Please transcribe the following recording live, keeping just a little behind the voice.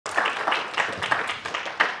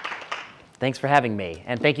Thanks for having me.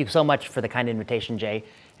 And thank you so much for the kind invitation, Jay.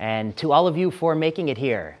 And to all of you for making it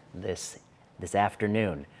here this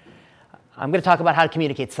afternoon. I'm going to talk about how to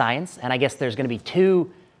communicate science. And I guess there's going to be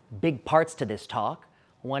two big parts to this talk.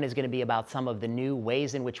 One is going to be about some of the new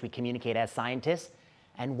ways in which we communicate as scientists.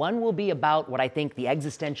 And one will be about what I think the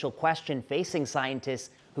existential question facing scientists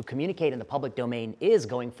who communicate in the public domain is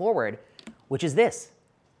going forward, which is this.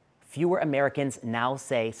 Fewer Americans now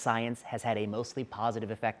say science has had a mostly positive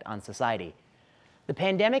effect on society. The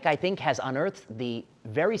pandemic, I think, has unearthed the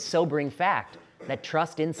very sobering fact that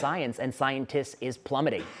trust in science and scientists is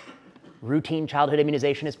plummeting. Routine childhood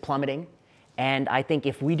immunization is plummeting. And I think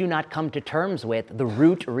if we do not come to terms with the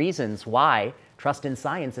root reasons why trust in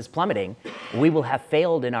science is plummeting, we will have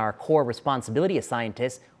failed in our core responsibility as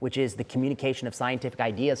scientists, which is the communication of scientific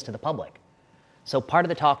ideas to the public. So part of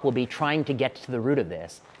the talk will be trying to get to the root of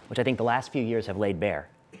this, which I think the last few years have laid bare.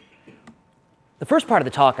 The first part of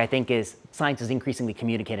the talk, I think, is science is increasingly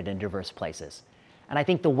communicated in diverse places. And I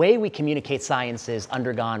think the way we communicate science has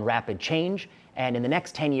undergone rapid change, and in the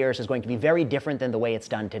next 10 years is going to be very different than the way it's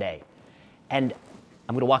done today. And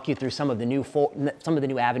I'm going to walk you through some of the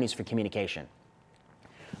new avenues for communication.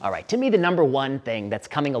 All right, to me, the number one thing that's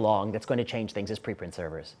coming along that's going to change things is preprint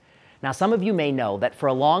servers. Now, some of you may know that for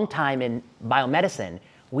a long time in biomedicine,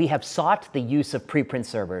 we have sought the use of preprint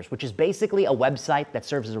servers, which is basically a website that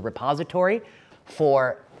serves as a repository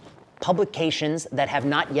for publications that have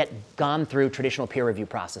not yet gone through traditional peer review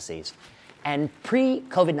processes. And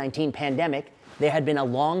pre-COVID-19 pandemic, there had been a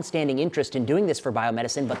long-standing interest in doing this for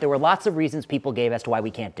biomedicine, but there were lots of reasons people gave as to why we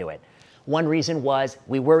can't do it. One reason was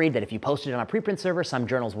we worried that if you posted it on a preprint server, some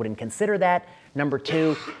journals wouldn't consider that. Number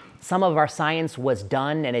two, some of our science was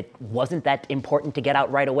done and it wasn't that important to get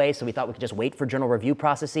out right away, so we thought we could just wait for journal review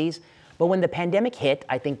processes. But when the pandemic hit,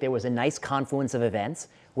 I think there was a nice confluence of events,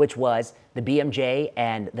 which was the BMJ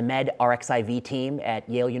and the MedRxiv team at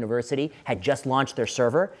Yale University had just launched their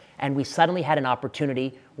server, and we suddenly had an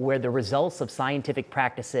opportunity where the results of scientific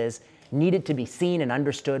practices needed to be seen and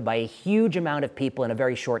understood by a huge amount of people in a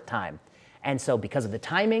very short time. And so because of the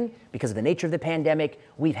timing, because of the nature of the pandemic,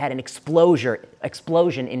 we've had an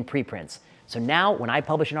explosion in preprints. So now when I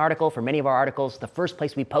publish an article, for many of our articles, the first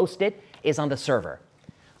place we post it is on the server.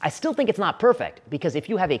 I still think it's not perfect, because if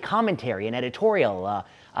you have a commentary, an editorial,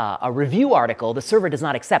 a review article, the server does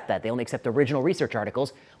not accept that. They only accept original research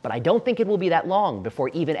articles. But I don't think it will be that long before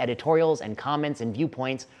even editorials and comments and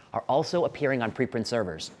viewpoints are also appearing on preprint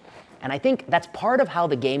servers. And I think that's part of how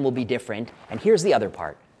the game will be different. And here's the other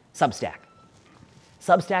part, Substack.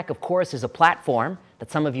 Substack, of course, is a platform that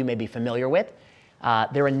some of you may be familiar with.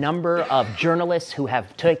 There are a number of journalists who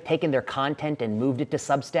have taken their content and moved it to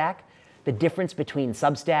Substack. The difference between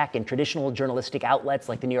Substack and traditional journalistic outlets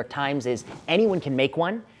like the New York Times is anyone can make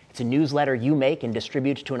one. It's a newsletter you make and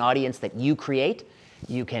distribute to an audience that you create.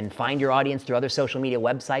 You can find your audience through other social media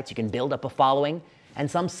websites. You can build up a following. And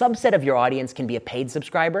some subset of your audience can be a paid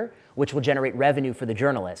subscriber, which will generate revenue for the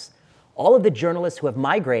journalists. All of the journalists who have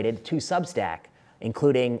migrated to Substack,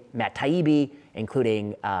 including Matt Taibbi,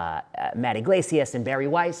 including Matt Iglesias and Barry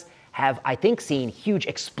Weiss, have, I think, seen huge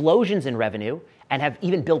explosions in revenue and have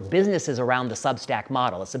even built businesses around the Substack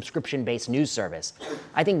model, a subscription-based news service.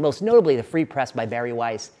 I think most notably the Free Press by Barry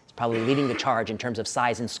Weiss is probably leading the charge in terms of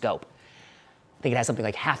size and scope. I think it has something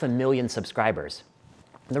like 500,000 subscribers.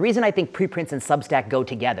 And the reason I think preprints and Substack go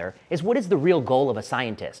together is what is the real goal of a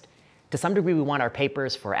scientist? To some degree, we want our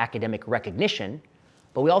papers for academic recognition,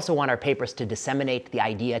 but we also want our papers to disseminate the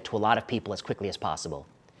idea to a lot of people as quickly as possible.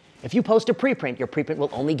 If you post a preprint, your preprint will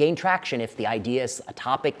only gain traction if the idea is a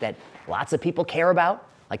topic that lots of people care about,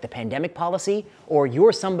 like the pandemic policy, or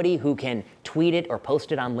you're somebody who can tweet it or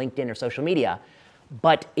post it on LinkedIn or social media.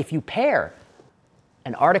 But if you pair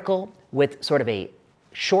an article with sort of a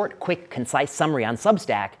short, quick, concise summary on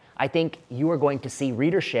Substack, I think you are going to see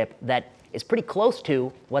readership that is pretty close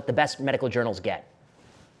to what the best medical journals get.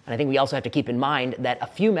 And I think we also have to keep in mind that a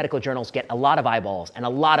few medical journals get a lot of eyeballs, and a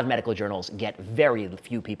lot of medical journals get very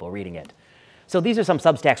few people reading it. So these are some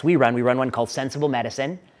Substacks we run. We run one called Sensible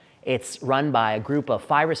Medicine. It's run by a group of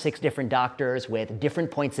 5 or 6 different doctors with different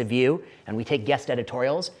points of view, and we take guest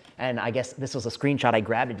editorials. And I guess this was a screenshot I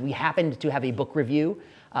grabbed. We happened to have a book review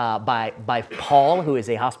by Paul, who is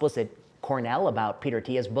a hospitalist at Cornell, about Peter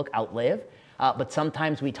Attia's book, Outlive. But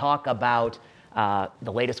sometimes we talk about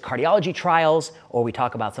the latest cardiology trials, or we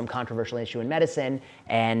talk about some controversial issue in medicine.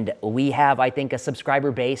 And we have, I think, a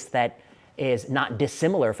subscriber base that is not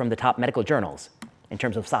dissimilar from the top medical journals in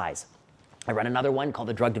terms of size. I run another one called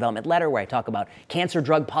the Drug Development Letter, where I talk about cancer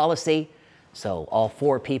drug policy. So all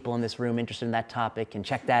 4 people in this room interested in that topic can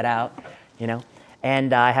check that out, you know.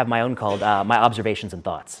 And I have my own called My Observations and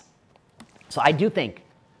Thoughts. So I do think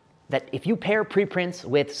that if you pair preprints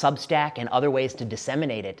with Substack and other ways to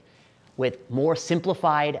disseminate it with more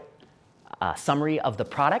simplified summary of the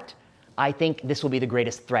product, I think this will be the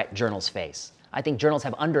greatest threat journals face. I think journals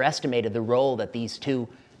have underestimated the role that these two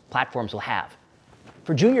platforms will have.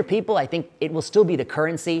 For junior people, I think it will still be the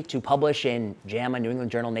currency to publish in JAMA, New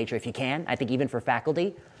England Journal, Nature if you can. I think even for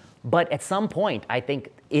faculty. But at some point, I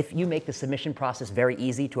think if you make the submission process very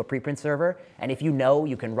easy to a preprint server, and if you know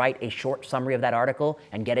you can write a short summary of that article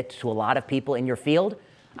and get it to a lot of people in your field,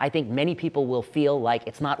 I think many people will feel like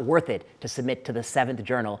it's not worth it to submit to the 7th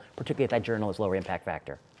journal, particularly if that journal is lower impact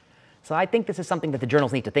factor. So I think this is something that the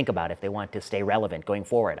journals need to think about if they want to stay relevant going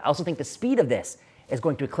forward. I also think the speed of this is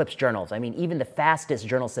going to eclipse journals. I mean, even the fastest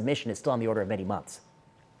journal submission is still on the order of many months.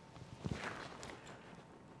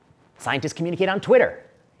 Scientists communicate on Twitter.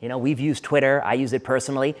 You know, we've used Twitter. I use it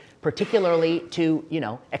personally, particularly to,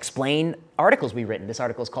 explain articles we've written. This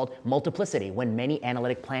article is called Multiplicity: When Many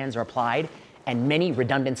Analytic Plans Are Applied and Many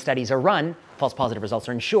Redundant Studies Are Run, False Positive Results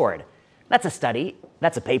Are Ensured. That's a study,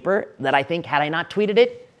 that's a paper that I think, had I not tweeted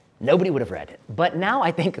it, nobody would have read it. But now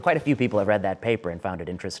I think quite a few people have read that paper and found it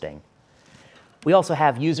interesting. We also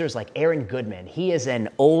have users like Aaron Goodman. He is an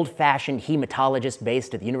old-fashioned hematologist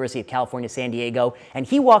based at the University of California, San Diego, and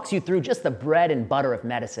he walks you through just the bread and butter of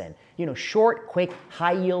medicine. Short, quick,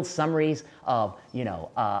 high-yield summaries of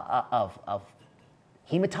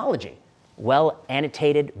hematology. Well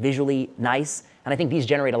annotated, visually nice, and I think these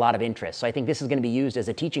generate a lot of interest. So I think this is going to be used as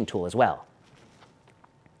a teaching tool as well.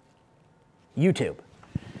 YouTube.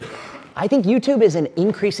 I think YouTube is an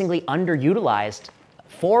increasingly underutilized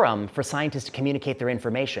forum for scientists to communicate their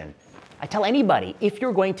information. I tell anybody, if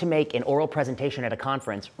you're going to make an oral presentation at a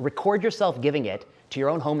conference, record yourself giving it to your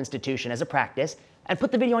own home institution as a practice and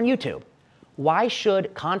put the video on YouTube. Why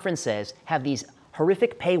should conferences have these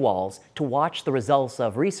horrific paywalls to watch the results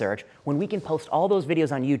of research when we can post all those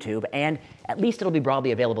videos on YouTube and at least it'll be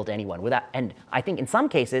broadly available to anyone? And I think in some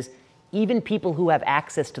cases, even people who have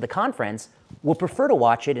access to the conference will prefer to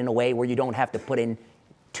watch it in a way where you don't have to put in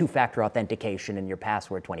two-factor authentication and your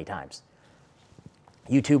password 20 times.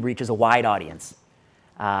 YouTube reaches a wide audience.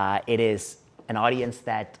 It is an audience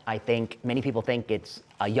that I think many people think it's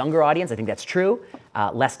a younger audience. I think that's true.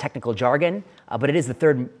 Less technical jargon, but it is the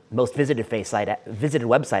third most visited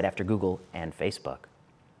website after Google and Facebook.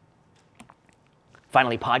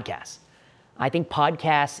 Finally, podcasts. I think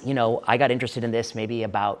podcasts, I got interested in this maybe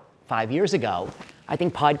about 5 years ago. I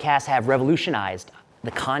think podcasts have revolutionized the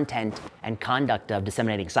content and conduct of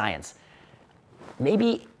disseminating science.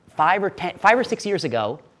 Maybe 5 or 6 years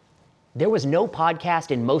ago, there was no podcast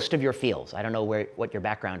in most of your fields. I don't know what your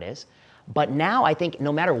background is. But now I think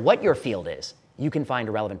no matter what your field is, you can find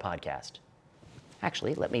a relevant podcast.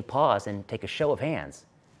 Actually, let me pause and take a show of hands.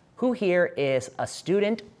 Who here is a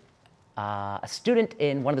student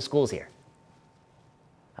in one of the schools here?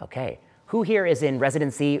 Okay. Who here is in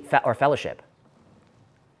residency or fellowship?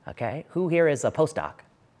 Okay. Who here is a postdoc?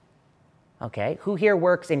 Okay. Who here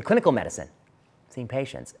works in clinical medicine, seeing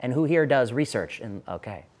patients? And who here does research?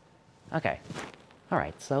 Okay. Okay. All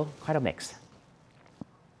right. So quite a mix.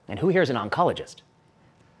 And who here is an oncologist?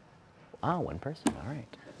 Oh, one person. All right.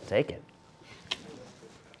 Take it.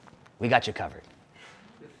 We got you covered.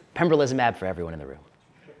 Pembrolizumab for everyone in the room.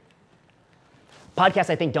 Podcasts,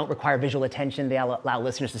 I think, don't require visual attention. They allow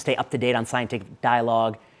listeners to stay up to date on scientific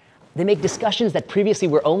dialogue. They make discussions that previously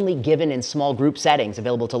were only given in small group settings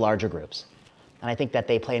available to larger groups. And I think that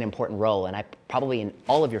they play an important role. And probably in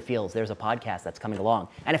all of your fields, there's a podcast that's coming along.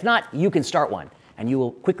 And if not, you can start one. And you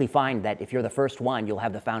will quickly find that if you're the first one, you'll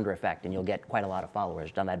have the founder effect and you'll get quite a lot of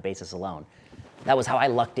followers on that basis alone. That was how I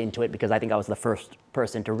lucked into it because I think I was the first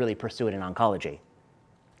person to really pursue it in oncology.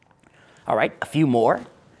 All right, a few more.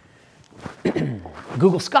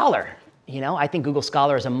 Google Scholar. I think Google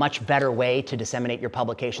Scholar is a much better way to disseminate your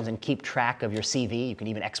publications and keep track of your CV. You can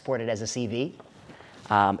even export it as a CV.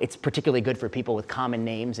 It's particularly good for people with common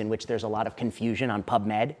names in which there's a lot of confusion on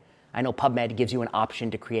PubMed. I know PubMed gives you an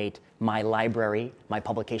option to create my library, my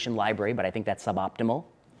publication library, but I think that's suboptimal.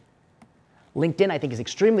 LinkedIn, I think, is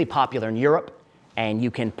extremely popular in Europe, and you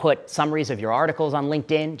can put summaries of your articles on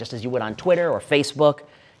LinkedIn, just as you would on Twitter or Facebook.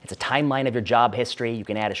 It's a timeline of your job history. You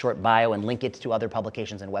can add a short bio and link it to other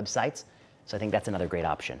publications and websites. So I think that's another great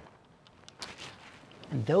option.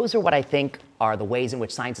 And those are what I think are the ways in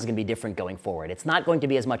which science is going to be different going forward. It's not going to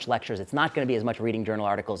be as much lectures. It's not going to be as much reading journal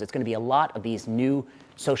articles. It's going to be a lot of these new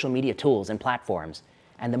social media tools and platforms.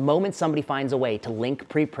 And the moment somebody finds a way to link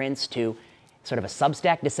preprints to sort of a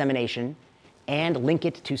Substack dissemination and link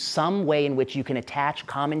it to some way in which you can attach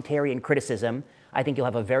commentary and criticism, I think you'll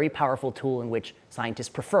have a very powerful tool in which scientists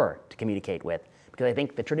prefer to communicate with. because I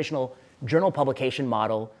think the traditional journal publication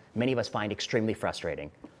model, many of us find extremely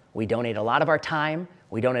frustrating. We donate a lot of our time,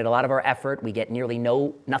 we donate a lot of our effort, we get nearly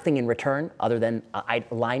nothing in return other than a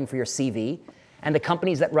line for your CV. And the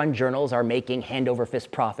companies that run journals are making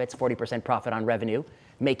hand-over-fist profits, 40% profit on revenue,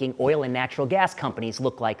 making oil and natural gas companies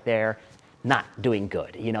look like they're not doing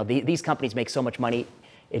good. You know, these companies make so much money,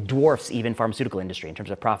 it dwarfs even pharmaceutical industry in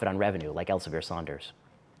terms of profit on revenue, like Elsevier Saunders.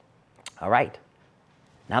 All right,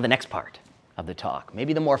 now the next part of the talk,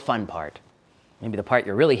 maybe the more fun part, maybe the part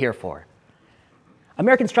you're really here for.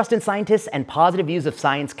 Americans' trust in scientists and positive views of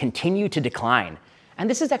science continue to decline. And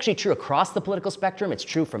this is actually true across the political spectrum. It's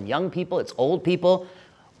true from young people, it's old people.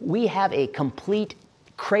 We have a complete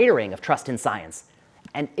cratering of trust in science.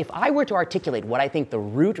 And if I were to articulate what I think the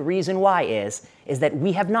root reason why is that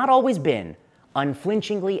we have not always been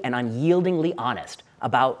unflinchingly and unyieldingly honest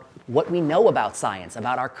about what we know about science,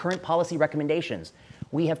 about our current policy recommendations.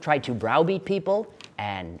 We have tried to browbeat people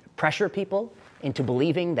and pressure people into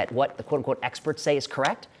believing that what the quote-unquote experts say is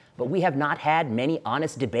correct, but we have not had many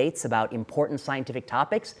honest debates about important scientific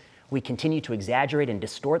topics. We continue to exaggerate and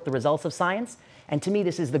distort the results of science, and to me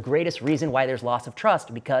this is the greatest reason why there's loss of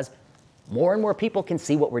trust, because more and more people can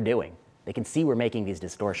see what we're doing. They can see we're making these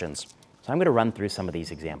distortions. So I'm going to run through some of these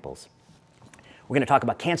examples. We're going to talk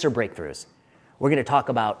about cancer breakthroughs. We're going to talk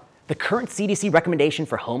about the current CDC recommendation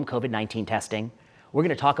for home COVID-19 testing. We're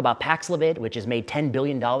going to talk about Paxlovid, which has made $10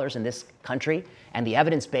 billion in this country, and the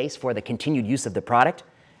evidence base for the continued use of the product.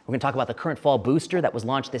 We're going to talk about the current fall booster that was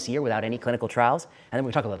launched this year without any clinical trials. And then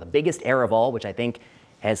we're going to talk about the biggest error of all, which I think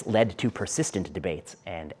has led to persistent debates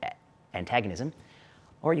and antagonism.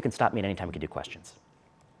 Or you can stop me at any time, we can do questions.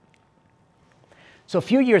 So a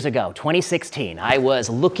few years ago, 2016, I was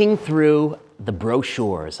looking through the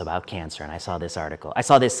brochures about cancer, and I saw this article. I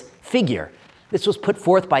saw this figure. This was put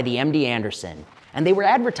forth by the MD Anderson. And they were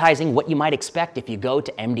advertising what you might expect if you go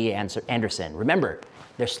to MD Anderson. Remember,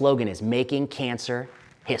 their slogan is making cancer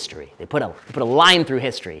history. They put a line through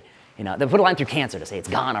history. You know, they put a line through cancer to say it's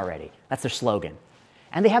gone already. That's their slogan.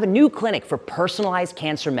 And they have a new clinic for personalized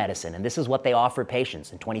cancer medicine, and this is what they offer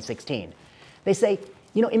patients in 2016. They say,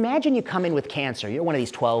 you know, imagine you come in with cancer. You're one of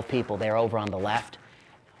these 12 people there over on the left.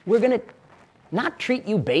 We're going to not treat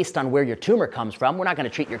you based on where your tumor comes from. We're not going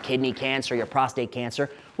to treat your kidney cancer, your prostate cancer.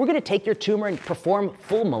 We're going to take your tumor and perform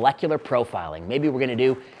full molecular profiling. Maybe we're going to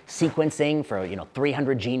do sequencing for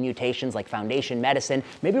 300 gene mutations like Foundation Medicine.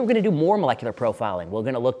 Maybe we're going to do more molecular profiling. We're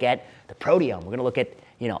going to look at the proteome. We're going to look at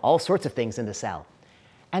all sorts of things in the cell.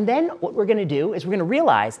 And then what we're going to do is we're going to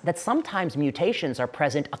realize that sometimes mutations are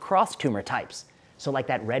present across tumor types. So like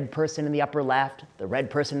that red person in the upper left, the red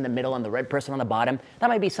person in the middle, and the red person on the bottom, that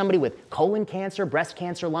might be somebody with colon cancer, breast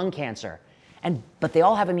cancer, lung cancer. But they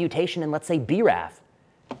all have a mutation in, let's say, BRAF,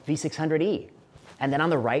 V600E. And then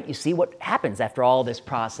on the right, you see what happens after all this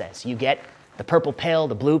process. You get the purple pill,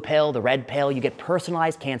 the blue pill, the red pill. You get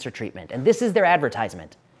personalized cancer treatment. And this is their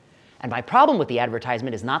advertisement. And my problem with the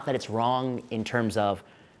advertisement is not that it's wrong in terms of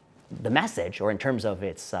the message or in terms of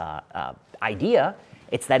its idea.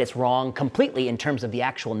 It's that it's wrong completely in terms of the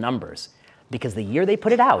actual numbers. Because the year they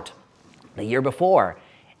put it out, the year before,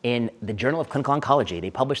 in the Journal of Clinical Oncology, they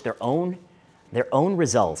published their own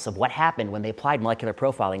results of what happened when they applied molecular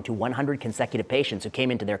profiling to 100 consecutive patients who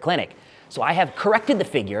came into their clinic. So I have corrected the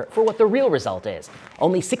figure for what the real result is.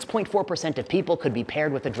 Only 6.4% of people could be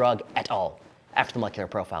paired with the drug at all after the molecular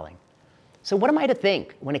profiling. So what am I to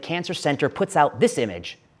think when a cancer center puts out this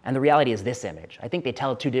image and the reality is this image? I think they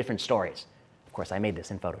tell two different stories. Of course, I made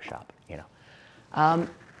this in Photoshop,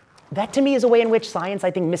 That to me is a way in which science, I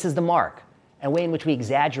think, misses the mark, a way in which we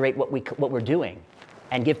exaggerate what we're doing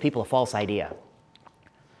and give people a false idea.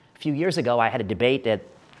 A few years ago, I had a debate at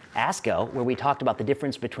ASCO where we talked about the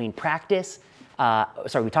difference between practice,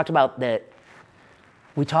 we talked about the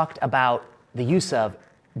use of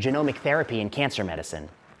genomic therapy in cancer medicine.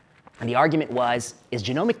 And the argument was, is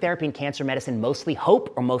genomic therapy in cancer medicine mostly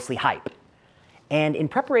hope or mostly hype? And in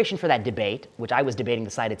preparation for that debate, which I was debating the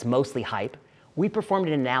side it's mostly hype, we performed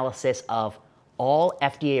an analysis of all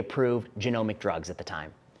FDA-approved genomic drugs at the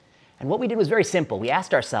time. And what we did was very simple. We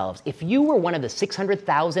asked ourselves, if you were one of the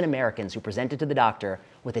 600,000 Americans who presented to the doctor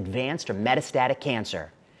with advanced or metastatic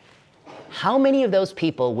cancer, how many of those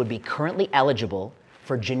people would be currently eligible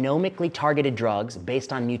for genomically targeted drugs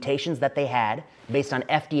based on mutations that they had, based on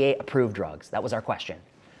FDA-approved drugs? That was our question.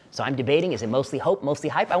 So I'm debating, is it mostly hope, mostly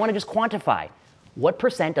hype? I want to just quantify. What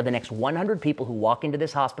percent of the next 100 people who walk into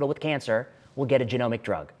this hospital with cancer will get a genomic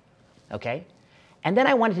drug, okay? And then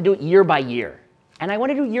I wanted to do it year by year. And I want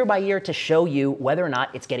to do year by year to show you whether or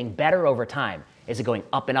not it's getting better over time. Is it going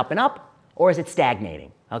up and up and up, or is it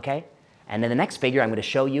stagnating, okay? And in the next figure, I'm going to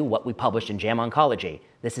show you what we published in JAMA Oncology.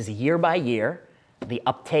 This is year by year, the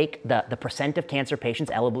uptake, the percent of cancer patients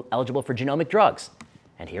eligible for genomic drugs.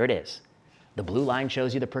 And here it is. The blue line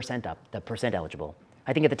shows you the percent eligible.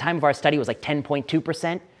 I think at the time of our study, it was like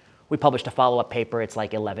 10.2%. We published a follow-up paper. It's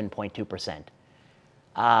like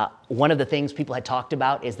 11.2%. One of the things people had talked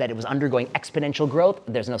about is that it was undergoing exponential growth.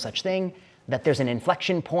 There's no such thing. That there's an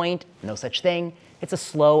inflection point. No such thing. It's a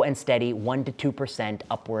slow and steady 1 to 2%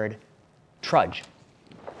 upward trudge.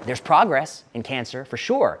 There's progress in cancer, for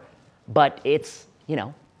sure, but it's,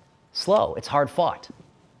 slow. It's hard fought.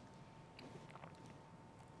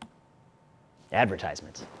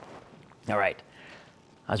 Advertisements. All right.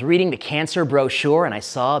 I was reading the cancer brochure and I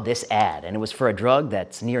saw this ad, and it was for a drug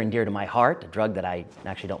that's near and dear to my heart, a drug that I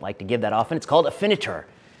actually don't like to give that often. It's called Afinitor,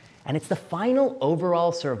 and it's the final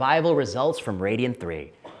overall survival results from Radiant-3.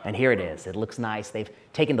 And here it is. It looks nice. They've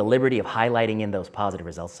taken the liberty of highlighting in those positive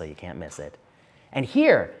results so you can't miss it. And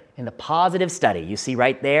here in the positive study, you see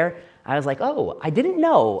right there, I was like, oh, I didn't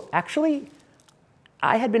know. Actually,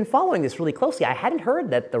 I had been following this really closely. I hadn't heard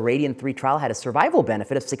that the Radiant-3 trial had a survival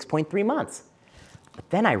benefit of 6.3 months. But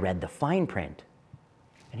then I read the fine print.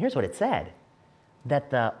 And here's what it said, that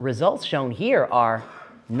the results shown here are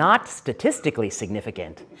not statistically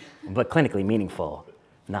significant, but clinically meaningful.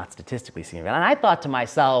 Not statistically significant. And I thought to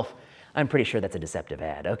myself, I'm pretty sure that's a deceptive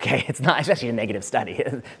ad, okay? It's not, it's actually a negative study.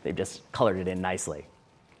 They've just colored it in nicely.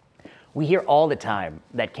 We hear all the time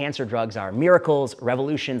that cancer drugs are miracles,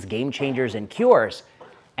 revolutions, game changers, and cures.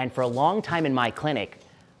 And for a long time in my clinic,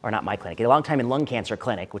 or not my clinic, a long time in lung cancer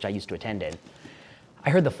clinic, which I used to attend in,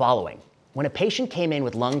 I heard the following. When a patient came in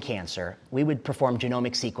with lung cancer, we would perform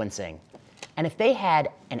genomic sequencing. And if they had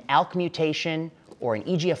an ALK mutation, or an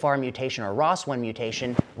EGFR mutation, or a ROS1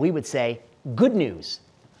 mutation, we would say, good news.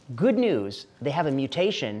 Good news, they have a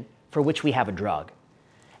mutation for which we have a drug.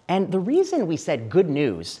 And the reason we said good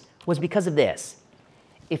news was because of this.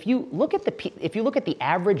 If you look at the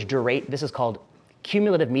average duration, this is called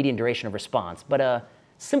cumulative median duration of response, but a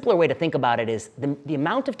simpler way to think about it is the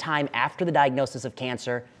amount of time after the diagnosis of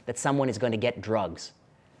cancer that someone is going to get drugs.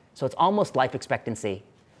 So it's almost life expectancy,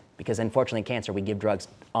 because unfortunately in cancer we give drugs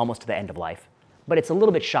almost to the end of life. But it's a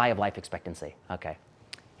little bit shy of life expectancy, okay?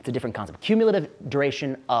 It's a different concept. Cumulative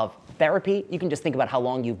duration of therapy, you can just think about how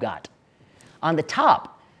long you've got. On the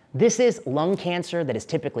top, this is lung cancer that is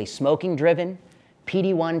typically smoking driven,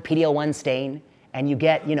 PD-1, PD-L1 stain, and you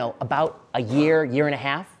get, about a year, year and a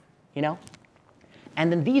half,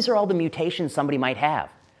 And then these are all the mutations somebody might have.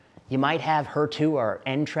 You might have HER2 or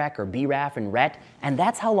NTRK or BRAF and RET, and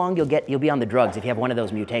that's how long you'll be on the drugs if you have one of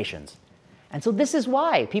those mutations. And so this is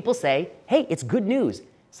why people say, hey, it's good news.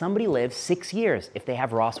 Somebody lives 6 years if they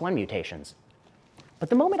have ROS1 mutations. But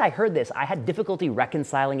the moment I heard this, I had difficulty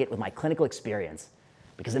reconciling it with my clinical experience.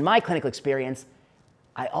 Because in my clinical experience,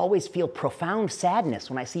 I always feel profound sadness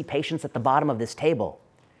when I see patients at the bottom of this table.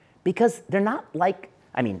 Because they're not like,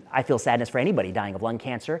 I feel sadness for anybody dying of lung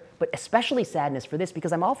cancer, but especially sadness for this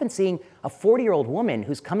because I'm often seeing a 40-year-old woman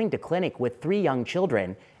who's coming to clinic with 3 young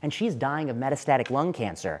children, and she's dying of metastatic lung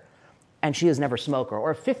cancer. And she is never a smoker,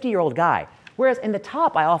 or a 50-year-old guy. Whereas in the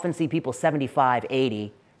top, I often see people 75,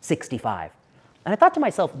 80, 65. And I thought to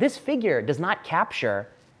myself, this figure does not capture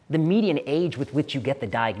the median age with which you get the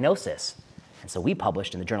diagnosis. And so we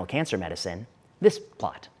published in the journal Cancer Medicine this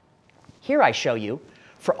plot. Here I show you,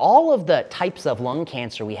 for all of the types of lung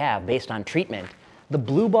cancer we have based on treatment, the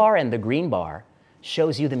blue bar and the green bar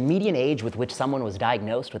shows you the median age with which someone was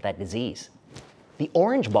diagnosed with that disease. The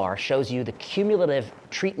orange bar shows you the cumulative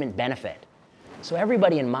treatment benefit. So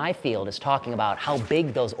everybody in my field is talking about how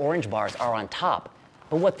big those orange bars are on top.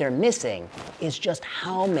 But what they're missing is just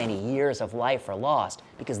how many years of life are lost,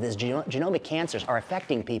 because these genomic cancers are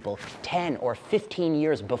affecting people 10 or 15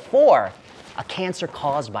 years before a cancer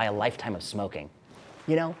caused by a lifetime of smoking.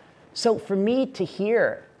 So for me to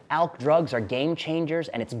hear ALK drugs are game changers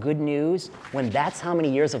and it's good news when that's how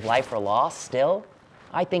many years of life are lost still,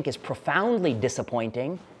 I think is profoundly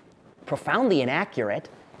disappointing, profoundly inaccurate,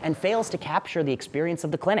 and fails to capture the experience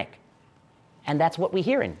of the clinic. And that's what we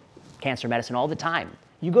hear in cancer medicine all the time.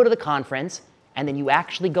 You go to the conference, and then you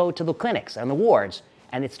actually go to the clinics and the wards,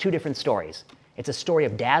 and it's 2 different stories. It's a story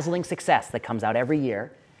of dazzling success that comes out every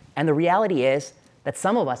year, and the reality is that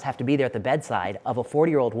some of us have to be there at the bedside of a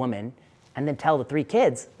 40-year-old woman and then tell the 3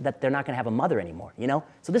 kids that they're not going to have a mother anymore,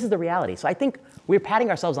 So this is the reality. So I think we're patting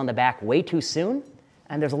ourselves on the back way too soon,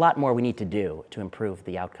 and there's a lot more we need to do to improve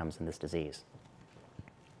the outcomes in this disease.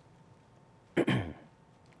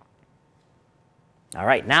 All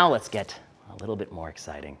right, now let's get a little bit more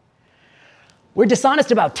exciting. We're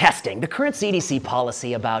dishonest about testing. The current CDC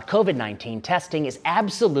policy about COVID-19 testing is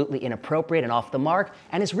absolutely inappropriate and off the mark,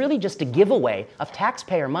 and is really just a giveaway of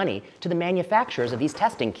taxpayer money to the manufacturers of these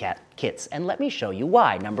testing kits. And let me show you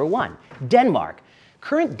why. Number one, Denmark.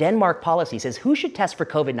 Current Denmark policy says who should test for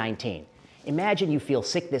COVID-19? Imagine you feel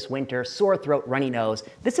sick this winter, sore throat, runny nose.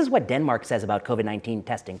 This is what Denmark says about COVID-19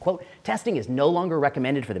 testing. Quote, testing is no longer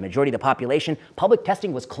recommended for the majority of the population. Public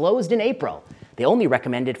testing was closed in April. They only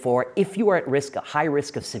recommend it for if you are at risk, a high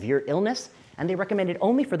risk of severe illness, and they recommend it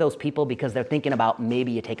only for those people because they're thinking about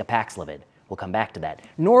maybe you take a Paxlovid. We'll come back to that.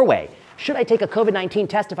 Norway, should I take a COVID-19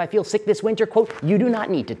 test if I feel sick this winter? Quote, you do not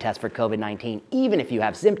need to test for COVID-19, even if you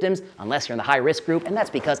have symptoms, unless you're in the high risk group, and that's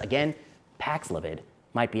because, again, Paxlovid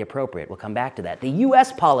might be appropriate. We'll come back to that. The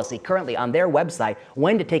US policy currently on their website,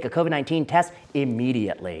 when to take a COVID-19 test,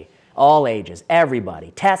 immediately. All ages,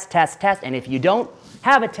 everybody, test, test, test, and if you don't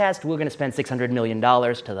have a test, we're gonna spend $600 million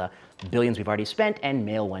to the billions we've already spent and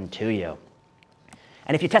mail one to you.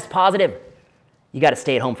 And if you test positive, you gotta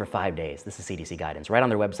stay at home for 5 days. This is CDC guidance, right on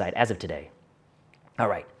their website as of today. All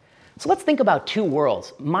right. So let's think about two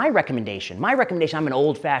worlds. My recommendation, I'm an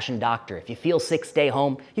old-fashioned doctor. If you feel sick, stay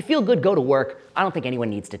home. You feel good, go to work. I don't think anyone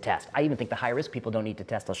needs to test. I even think the high-risk people don't need to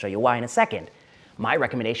test. I'll show you why in a second. My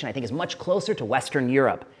recommendation, I think, is much closer to Western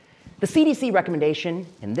Europe. The CDC recommendation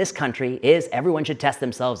in this country is everyone should test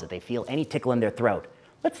themselves if they feel any tickle in their throat.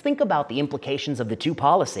 Let's think about the implications of the two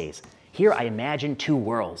policies. Here, I imagine two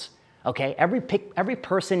worlds. Okay, every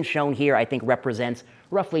person shown here, I think, represents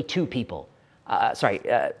roughly two people.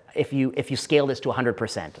 If you scale this to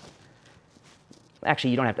 100%. Actually,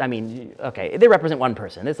 you don't have to, okay, they represent one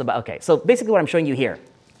person. This is about, okay, so basically what I'm showing you here,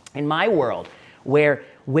 in my world, where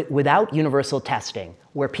without universal testing,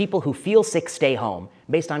 where people who feel sick stay home,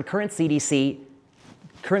 based on current CDC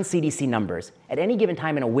numbers, at any given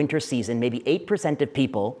time in a winter season, maybe 8% of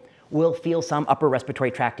people will feel some upper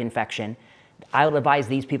respiratory tract infection. I'll advise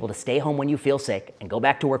these people to stay home when you feel sick and go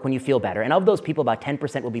back to work when you feel better. And of those people, about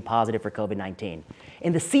 10% will be positive for COVID-19.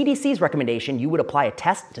 In the CDC's recommendation, you would apply a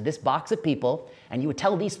test to this box of people, and you would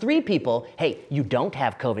tell these 3 people, hey, you don't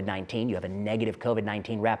have COVID-19, you have a negative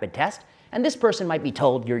COVID-19 rapid test, and this person might be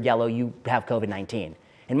told, you're yellow, you have COVID-19.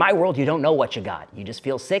 In my world, you don't know what you got. You just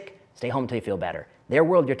feel sick, stay home until you feel better. Their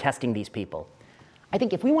world, you're testing these people. I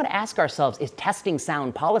think if we want to ask ourselves, is testing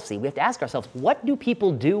sound policy, we have to ask ourselves, what do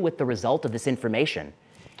people do with the result of this information?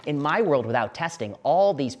 In my world, without testing,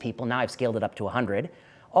 all these people, now I've scaled it up to 100,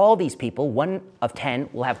 all these people, 1 of 10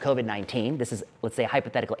 will have COVID-19. This is, let's say, a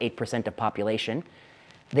hypothetical 8% of population.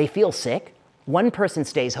 They feel sick. One person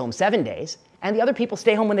stays home 7 days, and the other people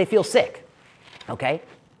stay home when they feel sick. Okay?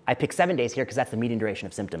 I picked 7 days here because that's the median duration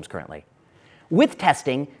of symptoms currently. With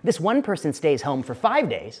testing, this one person stays home for 5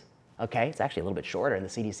 days. Okay, it's actually a little bit shorter in the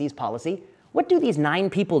CDC's policy. What do these 9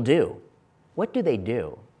 people do? What do they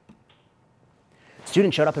do?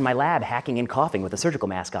 Student showed up in my lab hacking and coughing with a surgical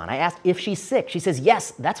mask on. I asked if she's sick. She says,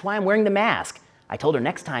 yes, that's why I'm wearing the mask. I told her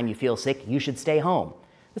next time you feel sick, you should stay home.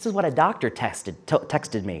 This is what a doctor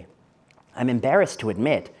texted me. I'm embarrassed to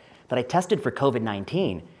admit that I tested for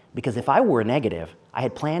COVID-19 because if I were negative, I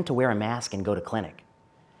had planned to wear a mask and go to clinic.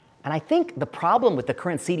 And I think the problem with the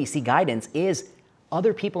current CDC guidance is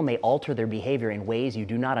other people may alter their behavior in ways you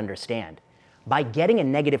do not understand. By getting a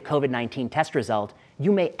negative COVID-19 test result,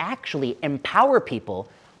 you may actually empower people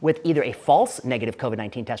with either a false negative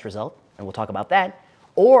COVID-19 test result, and we'll talk about that,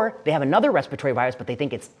 or they have another respiratory virus, but they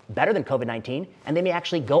think it's better than COVID-19, and they may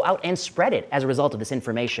actually go out and spread it as a result of this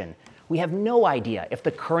information. We have no idea if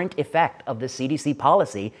the current effect of the CDC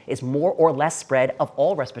policy is more or less spread of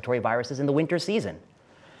all respiratory viruses in the winter season.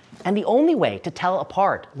 And the only way to tell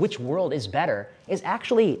apart which world is better is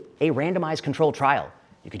actually a randomized controlled trial.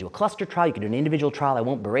 You could do a cluster trial, you could do an individual trial, I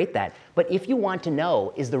won't berate that. But if you want to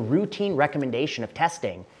know, is the routine recommendation of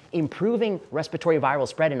testing improving respiratory viral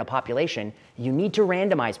spread in a population, you need to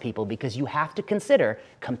randomize people because you have to consider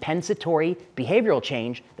compensatory behavioral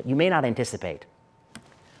change that you may not anticipate.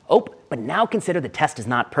 Oh, but now consider the test is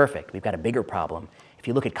not perfect. We've got a bigger problem. If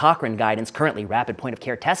you look at Cochrane guidance, currently rapid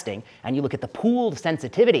point-of-care testing, and you look at the pooled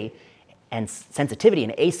sensitivity in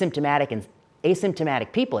asymptomatic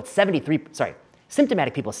people, it's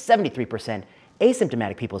symptomatic people is 73%,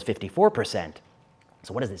 asymptomatic people is 54%.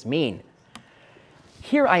 So what does this mean?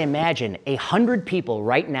 Here I imagine 100 people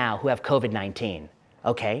right now who have COVID-19,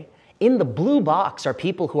 okay? In the blue box are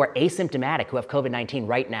people who are asymptomatic who have COVID-19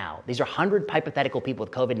 right now. These are 100 hypothetical people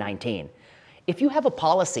with COVID-19. If you have a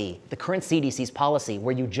policy, the current CDC's policy,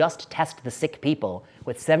 where you just test the sick people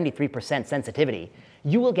with 73% sensitivity,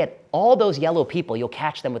 you will get all those yellow people, you'll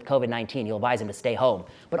catch them with COVID-19, you'll advise them to stay home.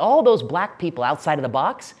 But all those black people outside of the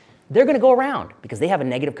box, they're gonna go around because they have a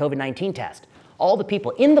negative COVID-19 test. all the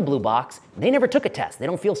people in the blue box, they never took a test. They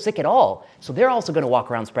don't feel sick at all. So they're also going to walk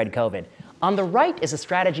around spread COVID. On the right is a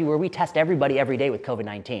strategy where we test everybody every day with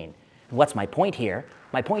COVID-19. What's my point here?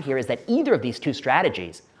 My point here is that either of these two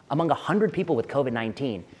strategies, among 100 people with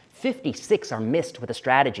COVID-19, 56 are missed with a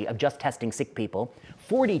strategy of just testing sick people.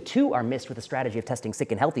 42 are missed with a strategy of testing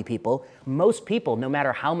sick and healthy people. Most people, no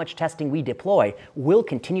matter how much testing we deploy, will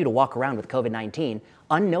continue to walk around with COVID-19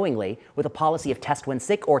 unknowingly with a policy of test when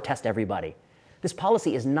sick or test everybody. This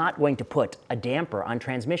policy is not going to put a damper on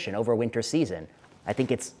transmission over a winter season. I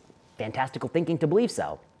think it's fantastical thinking to believe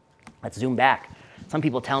so. Let's zoom back. Some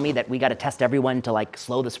people tell me that we got to test everyone to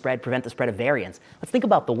slow the spread, prevent the spread of variants. Let's think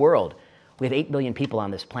about the world. We have 8 billion people on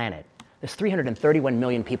this planet. There's 331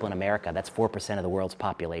 million people in America. That's 4% of the world's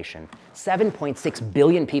population. 7.6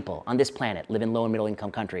 billion people on this planet live in low and middle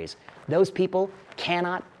income countries. Those people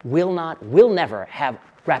cannot, will never have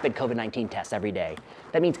rapid COVID-19 tests every day.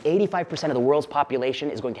 That means 85% of the world's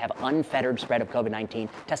population is going to have unfettered spread of COVID-19.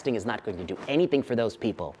 Testing is not going to do anything for those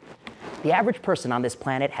people. The average person on this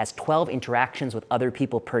planet has 12 interactions with other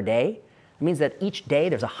people per day. It means that each day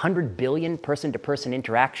there's 100 billion person-to-person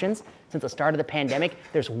interactions. Since the start of the pandemic,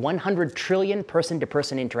 there's 100 trillion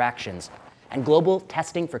person-to-person interactions. And global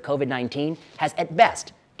testing for COVID-19 has at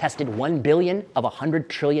best tested 1 billion of 100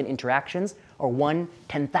 trillion interactions, or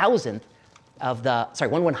 1/10,000th of the,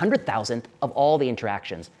 1/100,000th of all the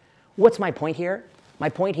interactions. What's my point here? My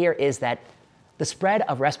point here is that the spread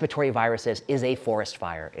of respiratory viruses is a forest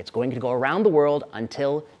fire. It's going to go around the world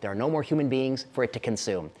until there are no more human beings for it to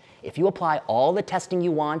consume. If you apply all the testing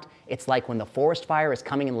you want, it's like when the forest fire is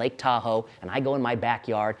coming in Lake Tahoe and I go in my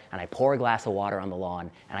backyard and I pour a glass of water on the lawn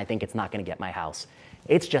and I think it's not going to get my house.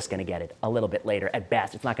 It's just going to get it a little bit later. At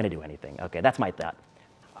best, it's not going to do anything. Okay, that's my thought.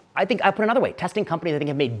 I think I'll put it another way. Testing companies, I think,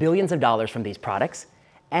 have made billions of dollars from these products.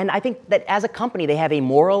 And I think that as a company, they have a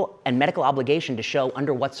moral and medical obligation to show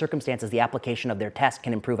under what circumstances the application of their test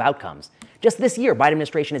can improve outcomes. Just this year, Biden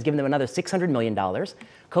administration has given them another $600 million.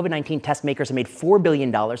 COVID-19 test makers have made $4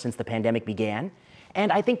 billion since the pandemic began.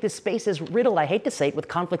 And I think this space is riddled, I hate to say it, with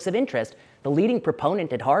conflicts of interest. The leading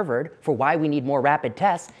proponent at Harvard for why we need more rapid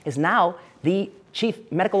tests is now the chief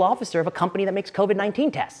medical officer of a company that makes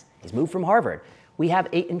COVID-19 tests. He's moved from Harvard. We have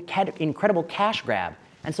an incredible cash grab.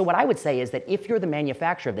 And so what I would say is that if you're the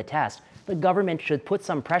manufacturer of the test, the government should put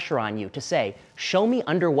some pressure on you to say, show me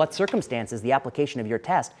under what circumstances the application of your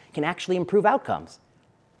test can actually improve outcomes.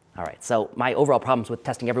 All right, so my overall problems with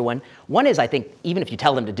testing everyone, one is I think even if you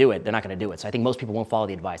tell them to do it, they're not going to do it. So I think most people won't follow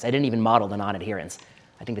the advice. I didn't even model the non-adherence.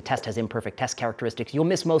 I think the test has imperfect test characteristics. You'll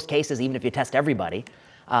miss most cases even if you test everybody.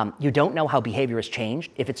 You don't know how behavior has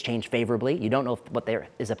changed, if it's changed favorably. You don't know what there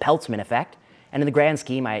is a Peltzman effect. And in the grand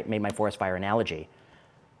scheme, I made my forest fire analogy.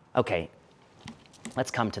 Okay,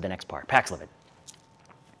 let's come to the next part, Paxlovid.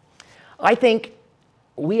 I think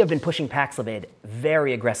we have been pushing Paxlovid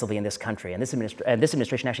very aggressively in this country, and this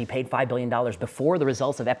administration actually paid $5 billion before the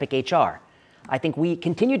results of EPIC-HR. I think we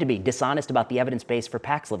continue to be dishonest about the evidence base for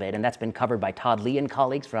Paxlovid, and that's been covered by Todd Lee and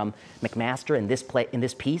colleagues from McMaster in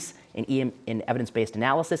this piece in evidence-based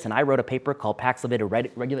analysis, and I wrote a paper called Paxlovid, a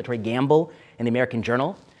Regulatory Gamble in the American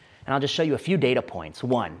Journal. And I'll just show you a few data points.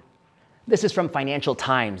 One, this is from Financial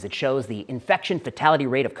Times. It shows the infection fatality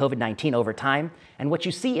rate of COVID-19 over time. And what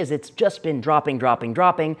you see is it's just been dropping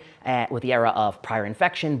with the era of prior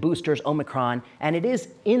infection, boosters, Omicron, and it is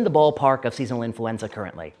in the ballpark of seasonal influenza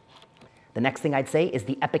currently. The next thing I'd say is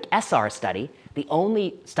the EPIC-SR study, the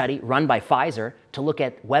only study run by Pfizer to look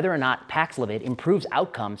at whether or not Paxlovid improves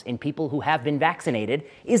outcomes in people who have been vaccinated,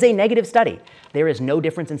 is a negative study. There is no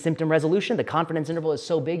difference in symptom resolution. The confidence interval is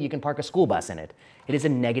so big you can park a school bus in it. It is a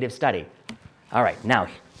negative study. All right, now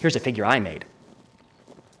here's a figure I made.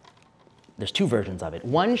 There's two versions of it.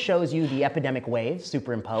 One shows you the epidemic waves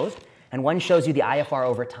superimposed, and one shows you the IFR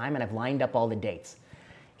over time, and I've lined up all the dates.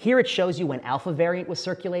 Here it shows you when alpha variant was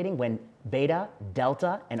circulating, when beta,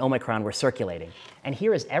 delta, and Omicron were circulating. And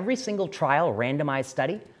here is every single trial randomized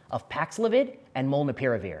study of Paxlovid and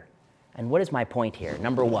molnupiravir. And what is my point here?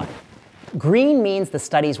 Number one, green means the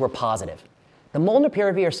studies were positive. The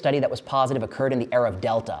molnupiravir study that was positive occurred in the era of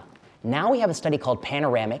delta. Now we have a study called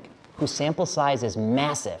Panoramic, whose sample size is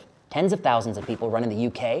massive, tens of thousands of people run in the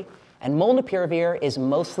UK, and molnupiravir is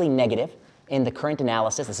mostly negative in the current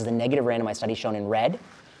analysis. This is a negative randomized study shown in red.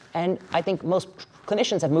 And I think most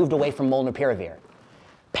clinicians have moved away from molnupiravir.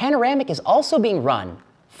 Panoramic is also being run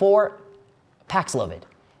for Paxlovid,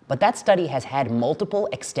 but that study has had multiple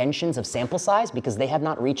extensions of sample size because they have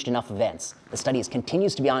not reached enough events. The study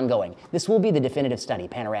continues to be ongoing. This will be the definitive study,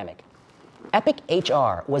 Panoramic.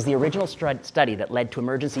 EPIC-HR was the original study that led to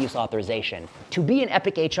emergency use authorization. To be an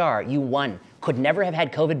EPIC-HR, you, one, could never have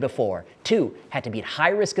had COVID before. 2, had to be at high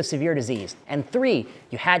risk of severe disease. And 3,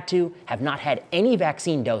 you had to have not had any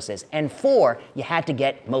vaccine doses. And 4, you had to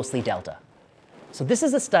get mostly Delta. So this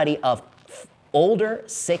is a study of older,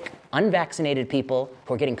 sick, unvaccinated people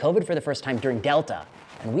who are getting COVID for the first time during Delta.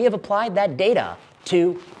 And we have applied that data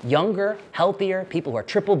to younger, healthier people who are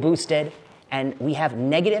triple boosted. And we have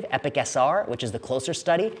negative EPIC-SR, which is the closer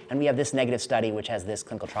study. And we have this negative study, which has this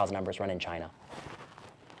clinical trials numbers run in China.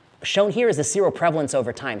 Shown here is the seroprevalence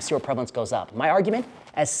over time. Seroprevalence goes up. My argument,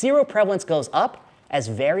 as seroprevalence goes up, as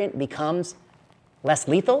variant becomes less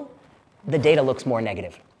lethal, the data looks more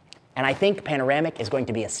negative. And I think Panoramic is going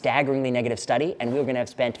to be a staggeringly negative study, and we're going to have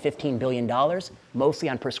spent $15 billion, mostly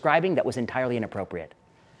on prescribing that was entirely inappropriate.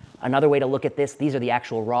 Another way to look at this, these are the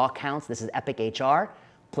actual raw counts. This is EPIC-HR.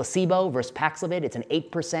 Placebo versus Paxlovid, it's an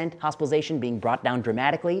 8% hospitalization being brought down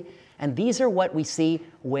dramatically. And these are what we see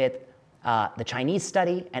with the Chinese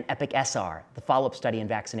study and EPIC-SR, the follow-up study in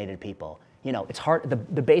vaccinated people. You know, it's hard,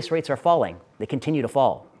 the base rates are falling. They continue to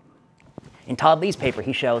fall. In Todd Lee's paper,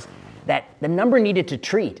 he shows that the number needed to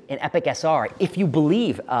treat in EPIC-SR, if you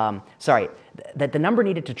believe, that the number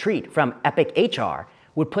needed to treat from EPIC-HR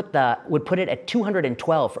would put it at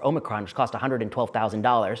 212 for Omicron, which cost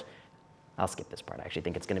 $112,000. I'll skip this part. I actually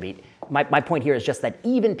think it's going to be, my point here is just that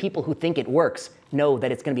even people who think it works know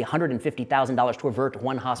that it's going to be $150,000 to avert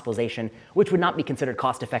one hospitalization, which would not be considered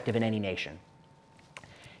cost effective in any nation.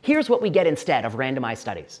 Here's what we get instead of randomized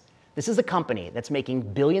studies. This is a company that's making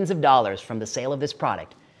billions of dollars from the sale of this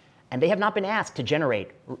product, and they have not been asked to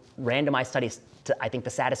generate randomized studies to, I think, the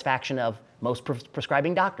satisfaction of most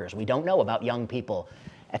prescribing doctors. We don't know about young people,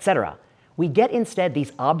 et cetera. We get instead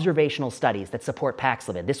these observational studies that support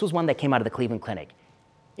Paxlovid. This was one that came out of the Cleveland Clinic.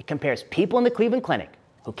 It compares people in the Cleveland Clinic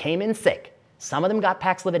who came in sick. Some of them got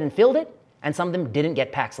Paxlovid and filled it, and some of them didn't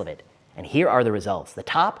get Paxlovid. And here are the results. The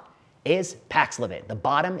top is Paxlovid. The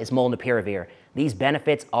bottom is molnupiravir. These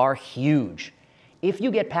benefits are huge. If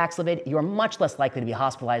you get Paxlovid, you're much less likely to be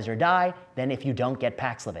hospitalized or die than if you don't get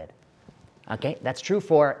Paxlovid. Okay, that's true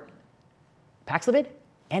for Paxlovid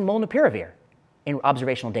and molnupiravir in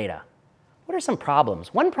observational data. What are some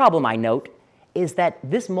problems? One problem I note is that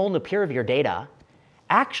this molnupiravir data,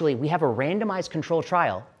 actually we have a randomized control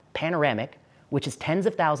trial, Panoramic, which is tens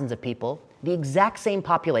of thousands of people, the exact same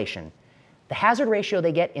population. The hazard ratio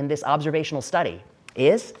they get in this observational study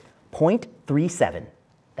is 0.37.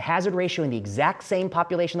 The hazard ratio in the exact same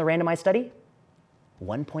population in the randomized study,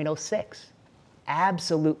 1.06.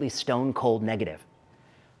 Absolutely stone cold negative.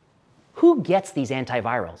 Who gets these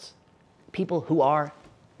antivirals? People who are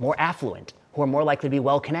more affluent, who are more likely to be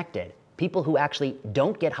well connected, people who actually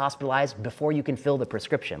don't get hospitalized before you can fill the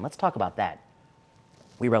prescription. Let's talk about that.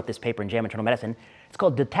 We wrote this paper in JAMA Internal Medicine. It's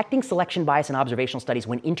called Detecting Selection Bias in Observational Studies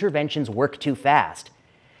When Interventions Work Too Fast.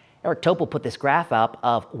 Eric Topol put this graph up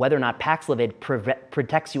of whether or not Paxlovid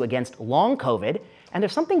protects you against long COVID, and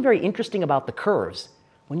there's something very interesting about the curves.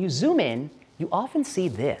 When you zoom in, you often see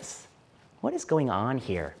this. What is going on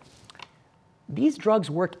here? These drugs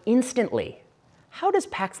work instantly. How does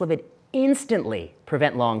Paxlovid instantly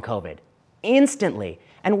prevent long COVID? Instantly.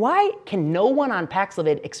 And why can no one on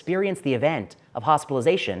Paxlovid experience the event of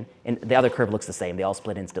hospitalization? And the other curve looks the same. They all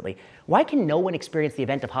split instantly. Why can no one experience the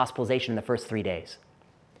event of hospitalization in the first 3 days?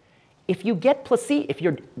 If you get placebo, if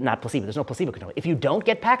you're not placebo, there's no placebo control. If you don't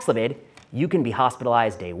get Paxlovid, you can be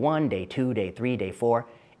hospitalized day 1, day 2, day 3, day 4.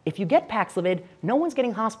 If you get Paxlovid, no one's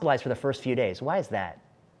getting hospitalized for the first few days. Why is that?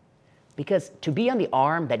 Because to be on the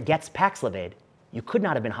arm that gets Paxlovid, you could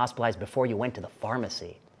not have been hospitalized before you went to the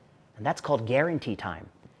pharmacy. And that's called guarantee time.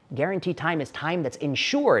 Guarantee time is time that's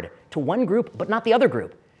insured to one group, but not the other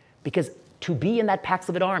group. Because to be in that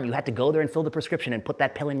Paxlovid arm, you had to go there and fill the prescription and put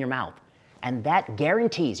that pill in your mouth. And that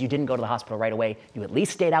guarantees you didn't go to the hospital right away. You at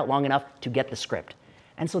least stayed out long enough to get the script.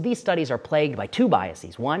 And so these studies are plagued by two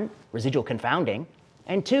biases. One, residual confounding,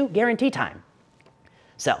 and two, guarantee time.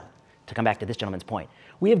 So, to come back to this gentleman's point,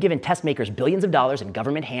 we have given test makers billions of dollars in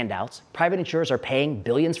government handouts. Private insurers are paying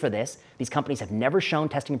billions for this. These companies have never shown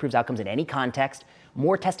testing improves outcomes in any context.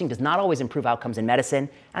 More testing does not always improve outcomes in medicine.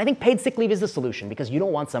 And I think paid sick leave is the solution because you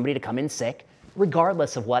don't want somebody to come in sick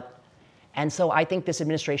regardless of what. And so I think this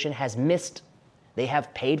administration has missed. They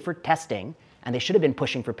have paid for testing and they should have been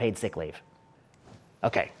pushing for paid sick leave.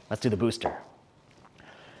 Okay, let's do the booster.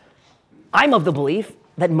 I'm of the belief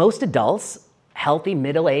that most adults, healthy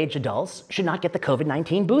middle-aged adults, should not get the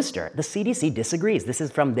COVID-19 booster. The CDC disagrees. This is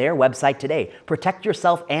from their website today. Protect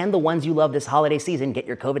yourself and the ones you love this holiday season. Get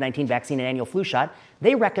your COVID-19 vaccine and annual flu shot.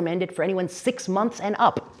 They recommend it for anyone 6 months and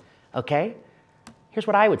up, okay? Here's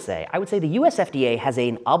what I would say. I would say the US FDA has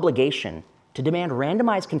an obligation to demand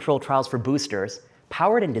randomized controlled trials for boosters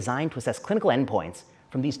powered and designed to assess clinical endpoints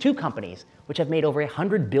from these two companies, which have made over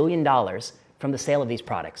 $100 billion from the sale of these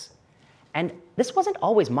products. And this wasn't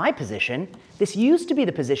always my position. This used to be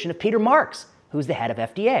the position of Peter Marks, who's the head of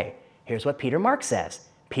FDA. Here's what Peter Marks says.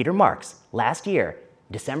 Peter Marks, last year,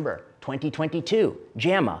 December 2022,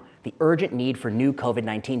 JAMA, the urgent need for new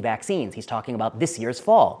COVID-19 vaccines. He's talking about this year's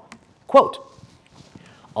fall. Quote,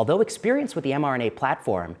 although experience with the mRNA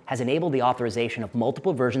platform has enabled the authorization of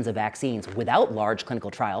multiple versions of vaccines without large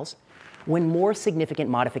clinical trials, when more significant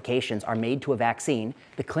modifications are made to a vaccine,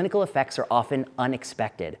 the clinical effects are often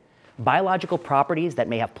unexpected. Biological properties that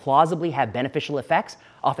may have plausibly have beneficial effects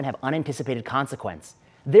often have unanticipated consequence.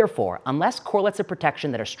 Therefore, unless correlates of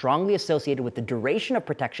protection that are strongly associated with the duration of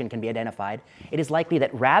protection can be identified, it is likely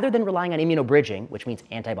that rather than relying on immunobridging, which means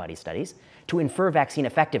antibody studies, to infer vaccine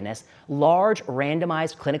effectiveness, large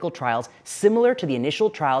randomized clinical trials similar to the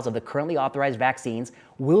initial trials of the currently authorized vaccines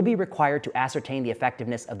will be required to ascertain the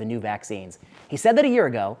effectiveness of the new vaccines. He said that a year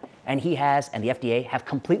ago, and he has, and the FDA have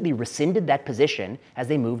completely rescinded that position as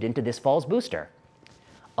they moved into this fall's booster.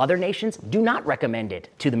 Other nations do not recommend it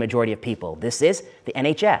to the majority of people. This is the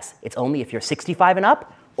NHS. It's only if you're 65 and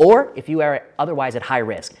up or if you are otherwise at high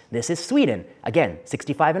risk. This is Sweden, again,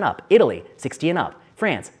 65 and up. Italy, 60 and up.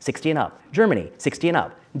 France, 60 and up. Germany, 60 and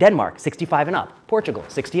up. Denmark, 65 and up. Portugal,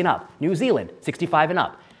 60 and up. New Zealand, 65 and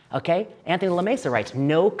up. Okay? Anthony LaMesa writes,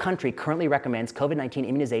 no country currently recommends COVID-19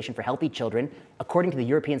 immunization for healthy children, according to the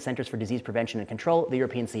European Centers for Disease Prevention and Control, the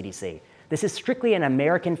European CDC. This is strictly an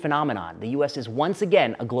American phenomenon. The US is once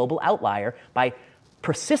again a global outlier by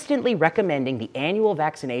persistently recommending the annual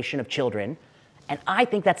vaccination of children. And I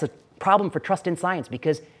think that's a problem for trust in science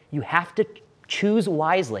because you have to choose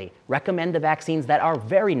wisely, recommend the vaccines that are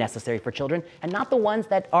very necessary for children and not the ones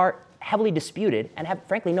that are heavily disputed and have,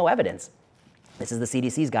 frankly, no evidence. This is the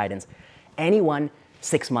CDC's guidance. Anyone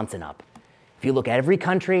 6 months and up. If you look at every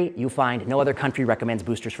country, you find no other country recommends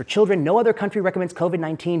boosters for children. No other country recommends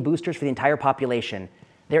COVID-19 boosters for the entire population.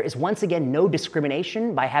 There is once again no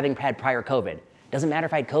discrimination by having had prior COVID. Doesn't matter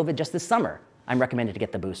if I had COVID just this summer, I'm recommended to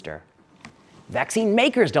get the booster. Vaccine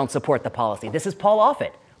makers don't support the policy. This is Paul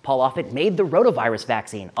Offit. Paul Offit made the rotavirus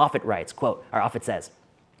vaccine. Offit writes, quote, or Offit says,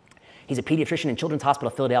 he's a pediatrician in Children's Hospital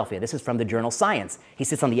of Philadelphia. This is from the journal Science. He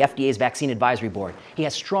sits on the FDA's Vaccine Advisory Board. He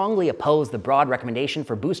has strongly opposed the broad recommendation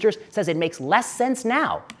for boosters, says it makes less sense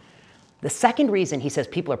now. The second reason he says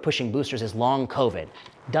people are pushing boosters is long COVID.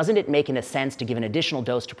 Doesn't it make any sense to give an additional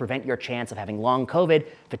dose to prevent your chance of having long COVID,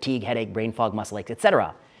 fatigue, headache, brain fog, muscle aches,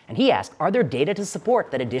 etc.? And he asked, are there data to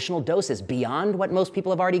support that additional doses beyond what most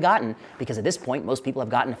people have already gotten? Because at this point, most people have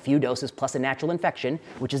gotten a few doses plus a natural infection,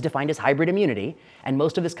 which is defined as hybrid immunity, and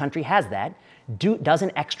most of this country has that. Does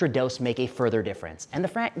an extra dose make a further difference? And the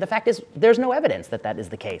fact is, there's no evidence that that is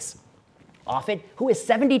the case. Offit, who is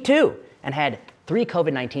 72 and had 3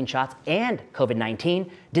 COVID-19 shots and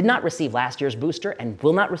COVID-19, did not receive last year's booster and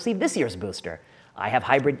will not receive this year's booster. I have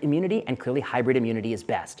hybrid immunity, and clearly hybrid immunity is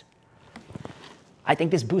best. I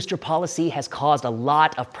think this booster policy has caused a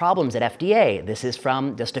lot of problems at FDA. This is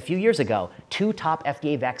from just a few years ago. 2 top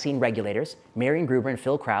FDA vaccine regulators, Marion Gruber and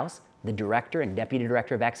Phil Krause, the director and deputy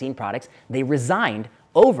director of vaccine products, they resigned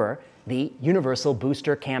over the universal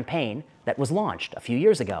booster campaign that was launched a few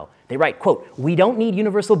years ago. They write, quote, we don't need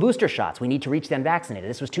universal booster shots. We need to reach the unvaccinated.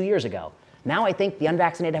 This was 2 years ago. Now I think the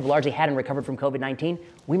unvaccinated have largely had and recovered from COVID-19.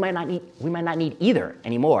 We might not need either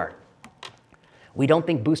anymore. We don't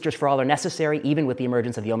think boosters for all are necessary, even with the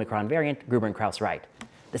emergence of the Omicron variant, Gruber and Krause write.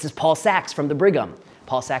 This is Paul Sachs from the Brigham.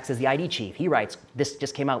 Paul Sachs is the ID chief. He writes, this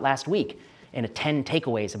just came out last week in a 10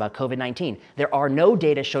 takeaways about COVID-19. There are no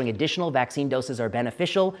data showing additional vaccine doses are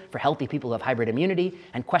beneficial for healthy people who have hybrid immunity,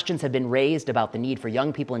 and questions have been raised about the need for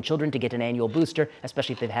young people and children to get an annual booster,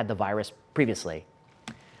 especially if they've had the virus previously.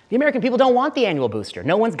 The American people don't want the annual booster.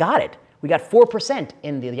 No one's got it. We got 4%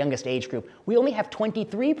 in the youngest age group. We only have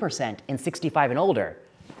 23% in 65 and older.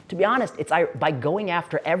 To be honest, it's by going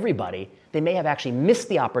after everybody, they may have actually missed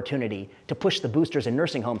the opportunity to push the boosters in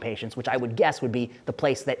nursing home patients, which I would guess would be the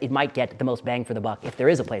place that it might get the most bang for the buck, if there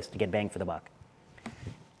is a place to get bang for the buck.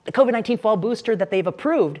 The COVID-19 fall booster that they've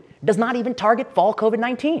approved does not even target fall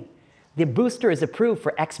COVID-19. The booster is approved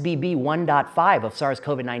for XBB 1.5 of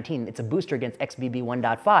SARS-CoV-19. It's a booster against XBB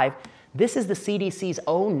 1.5. This is the CDC's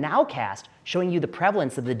own nowcast showing you the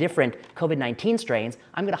prevalence of the different COVID-19 strains.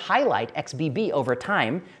 I'm going to highlight XBB over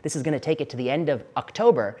time. This is going to take it to the end of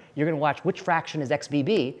October. You're going to watch which fraction is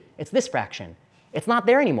XBB. It's this fraction. It's not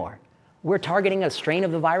there anymore. We're targeting a strain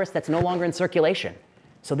of the virus that's no longer in circulation.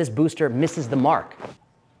 So this booster misses the mark. A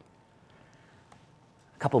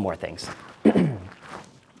couple more things.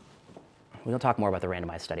 We'll talk more about the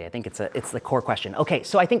randomized study. I think it's the core question. Okay,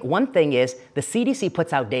 so I think one thing is the CDC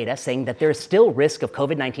puts out data saying that there's still risk of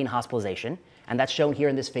COVID-19 hospitalization, and that's shown here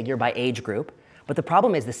in this figure by age group. But the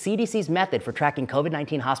problem is the CDC's method for tracking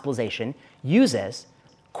COVID-19 hospitalization uses,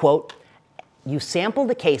 quote, you sample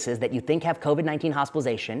the cases that you think have COVID-19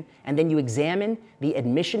 hospitalization, and then you examine the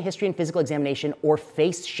admission history and physical examination or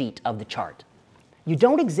face sheet of the chart. You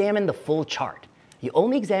don't examine the full chart. You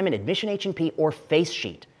only examine admission H&P or face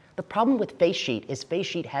sheet. The problem with face sheet is face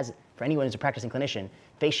sheet has, for anyone who's a practicing clinician,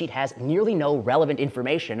 face sheet has nearly no relevant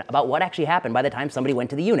information about what actually happened by the time somebody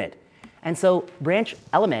went to the unit. And so Branch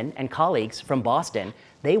Elliman and colleagues from Boston,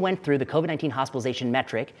 they went through the COVID-19 hospitalization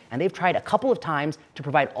metric, and they've tried a couple of times to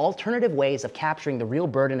provide alternative ways of capturing the real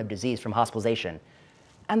burden of disease from hospitalization.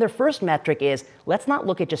 And their first metric is, let's not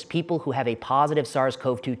look at just people who have a positive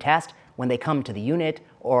SARS-CoV-2 test when they come to the unit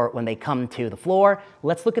or when they come to the floor.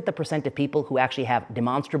 Let's look at the percent of people who actually have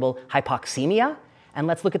demonstrable hypoxemia, and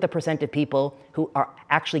let's look at the percent of people who are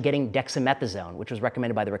actually getting dexamethasone, which was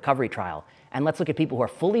recommended by the recovery trial. And let's look at people who are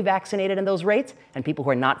fully vaccinated in those rates and people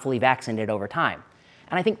who are not fully vaccinated over time.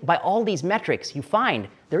 And I think by all these metrics, you find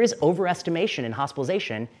there is overestimation in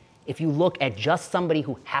hospitalization if you look at just somebody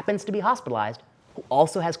who happens to be hospitalized who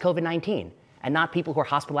also has COVID-19, and not people who are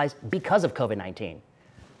hospitalized because of COVID-19.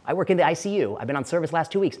 I work in the ICU. I've been on service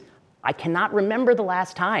last 2 weeks. I cannot remember the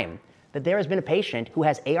last time that there has been a patient who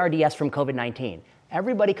has ARDS from COVID-19.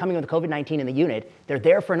 Everybody coming with COVID-19 in the unit, they're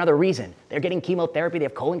there for another reason. They're getting chemotherapy, they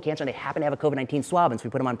have colon cancer, and they happen to have a COVID-19 swab, and so we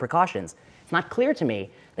put them on precautions. It's not clear to me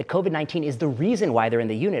that COVID-19 is the reason why they're in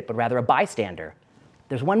the unit, but rather a bystander.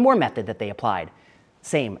 There's one more method that they applied.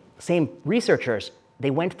 Same researchers, they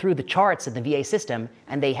went through the charts of the VA system,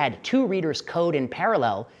 and they had two readers code in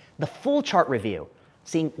parallel the full chart review,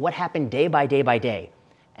 seeing what happened day by day by day.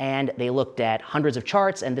 And they looked at hundreds of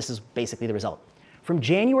charts, and this is basically the result. From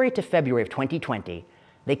January to February of 2020,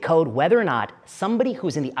 they code whether or not somebody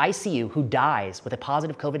who's in the ICU who dies with a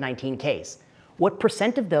positive COVID-19 case, what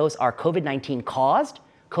percent of those are COVID-19 caused,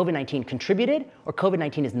 COVID-19 contributed, or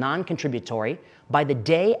COVID-19 is non-contributory by the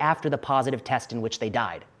day after the positive test in which they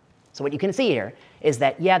died. So what you can see here is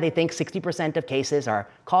that, yeah, they think 60% of cases are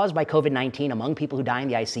caused by COVID-19 among people who die in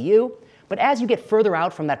the ICU, but as you get further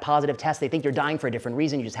out from that positive test, they think you're dying for a different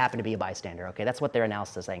reason, you just happen to be a bystander. Okay, that's what their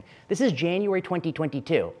analysis is saying. This is January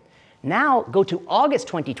 2022. Now go to August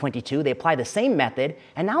 2022, they apply the same method,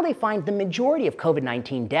 and now they find the majority of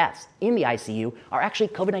COVID-19 deaths in the ICU are actually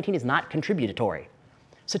COVID-19 is not contributory.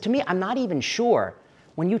 So to me, I'm not even sure,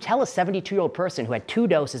 when you tell a 72-year-old person who had 2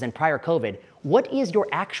 doses and prior COVID, what is your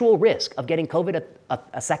actual risk of getting COVID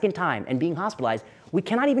a second time and being hospitalized, we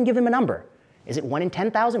cannot even give them a number. Is it 1 in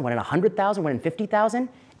 10,000, 1 in 100,000, 1 in 50,000?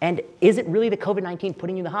 And is it really the COVID-19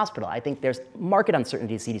 putting you in the hospital? I think there's market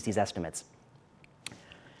uncertainty in CDC's estimates.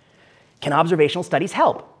 Can observational studies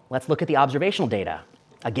help? Let's look at the observational data.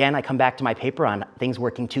 Again, I come back to my paper on things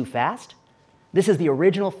working too fast. This is the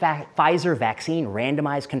original Pfizer vaccine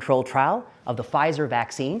randomized controlled trial of the Pfizer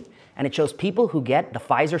vaccine, and it shows people who get the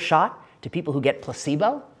Pfizer shot to people who get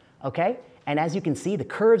placebo, okay? And as you can see, the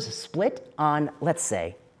curves split on, let's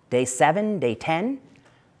say, day 7, day 10.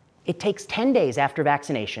 It takes 10 days after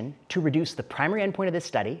vaccination to reduce the primary endpoint of this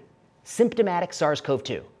study, symptomatic SARS-CoV-2.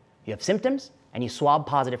 You have symptoms, and you swab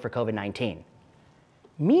positive for COVID-19.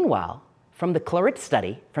 Meanwhile, from the Claret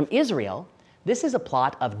study from Israel, this is a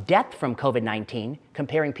plot of death from COVID-19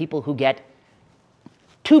 comparing people who get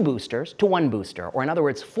 2 boosters to 1 booster, or in other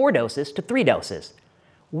words, 4 doses to 3 doses.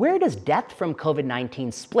 Where does death from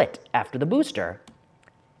COVID-19 split after the booster?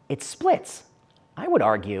 It splits, I would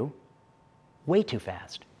argue, way too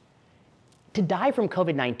fast. To die from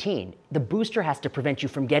COVID-19, the booster has to prevent you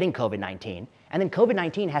from getting COVID-19, and then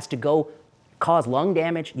COVID-19 has to go cause lung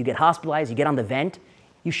damage, you get hospitalized, you get on the vent.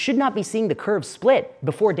 You should not be seeing the curve split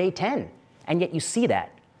before day 10, and yet you see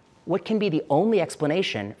that. What can be the only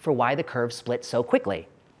explanation for why the curve split so quickly?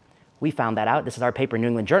 We found that out. This is our paper in New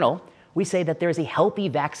England Journal. We say that there's a healthy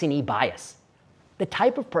vaccinee bias. The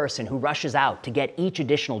type of person who rushes out to get each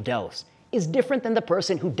additional dose is different than the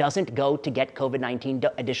person who doesn't go to get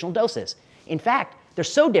COVID-19 additional doses. In fact, they're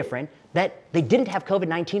so different that they didn't have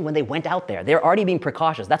COVID-19 when they went out there. They're already being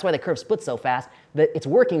precautious. That's why the curve splits so fast, that it's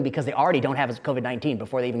working because they already don't have COVID-19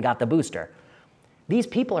 before they even got the booster. These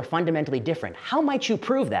people are fundamentally different. How might you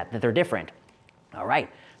prove that they're different? All right,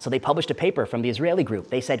 so they published a paper from the Israeli group.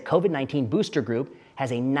 They said COVID-19 booster group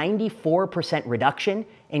has a 94% reduction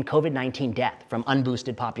in COVID-19 death from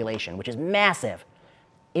unboosted population, which is massive.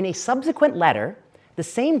 In a subsequent letter, the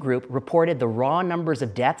same group reported the raw numbers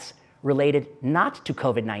of deaths related not to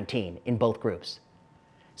COVID-19 in both groups.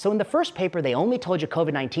 So in the first paper, they only told you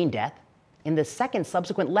COVID-19 death. In the second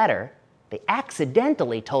subsequent letter, They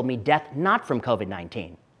accidentally told me death not from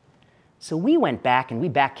COVID-19. So we went back and we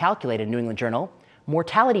back calculated in New England Journal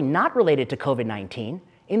mortality not related to COVID-19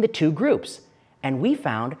 in the two groups. And we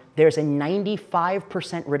found there's a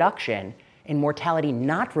 95% reduction in mortality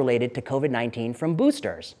not related to COVID-19 from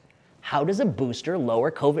boosters. How does a booster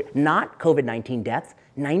lower not COVID-19 deaths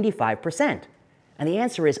 95%? And the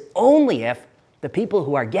answer is only if the people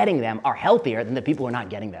who are getting them are healthier than the people who are not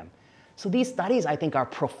getting them. So these studies, I think, are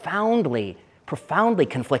profoundly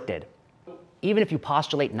conflicted. Even if you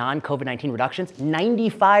postulate non-COVID-19 reductions,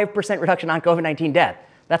 95% reduction on COVID-19 death.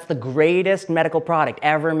 That's the greatest medical product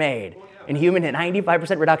ever made. In human,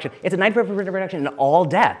 95% reduction. It's a 95% reduction in all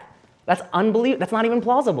death. That's unbelievable. That's not even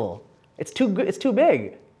plausible. It's too good. It's too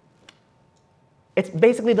big. It's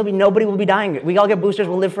basically nobody will be dying. We all get boosters,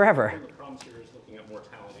 we'll live forever. The problem here is looking at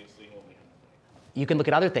mortality, so you only have. You can look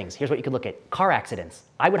at other things. Here's what you could look at. Car accidents.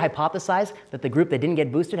 I would hypothesize that the group that didn't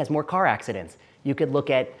get boosted has more car accidents. You could look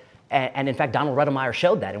at, and in fact, Donald Rudemeyer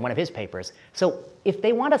showed that in one of his papers. So if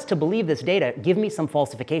they want us to believe this data, give me some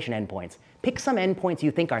falsification endpoints. Pick some endpoints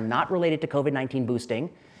you think are not related to COVID-19 boosting.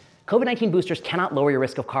 COVID-19 boosters cannot lower your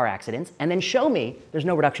risk of car accidents, and then show me there's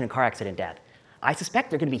no reduction in car accident death. I suspect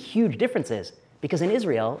there are going to be huge differences because in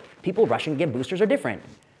Israel, people rushing to get boosters are different.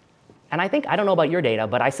 And I don't know about your data,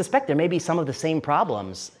 but I suspect there may be some of the same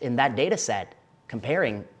problems in that data set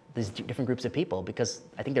comparing these different groups of people because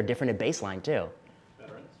I think they're different at baseline too.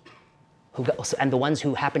 Veterans? And the ones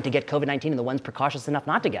who happen to get COVID-19 and the ones precautious enough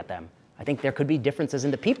not to get them. I think there could be differences in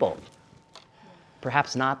the people,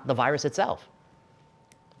 perhaps not the virus itself.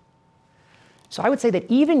 So I would say that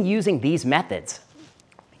even using these methods,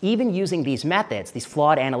 these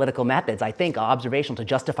flawed analytical methods, I think are observational to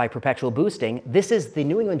justify perpetual boosting. This is the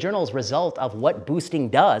New England Journal's result of what boosting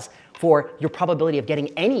does for your probability of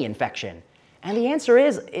getting any infection. And the answer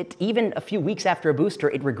is, even a few weeks after a booster,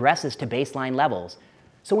 it regresses to baseline levels.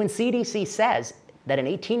 So when CDC says that an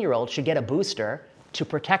 18-year-old should get a booster to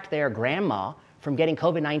protect their grandma from getting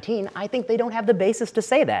COVID-19, I think they don't have the basis to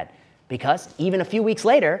say that. Because even a few weeks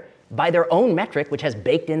later, by their own metric, which has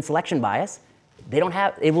baked-in selection bias,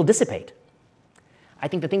 it will dissipate. I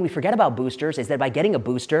think the thing we forget about boosters is that by getting a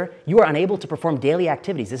booster, you are unable to perform daily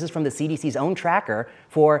activities. This is from the CDC's own tracker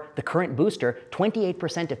for the current booster.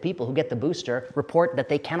 28% of people who get the booster report that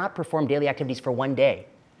they cannot perform daily activities for 1 day.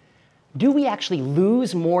 Do we actually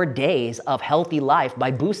lose more days of healthy life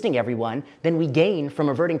by boosting everyone than we gain from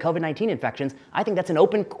averting COVID-19 infections? I think that's an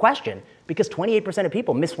open question because 28% of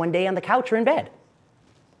people miss 1 day on the couch or in bed.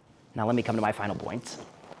 Now let me come to my final points.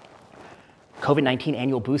 COVID-19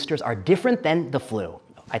 annual boosters are different than the flu,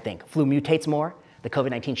 I think. Flu mutates more. The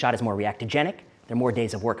COVID-19 shot is more reactogenic. There are more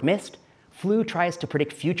days of work missed. Flu tries to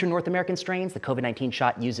predict future North American strains. The COVID-19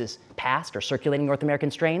 shot uses past or circulating North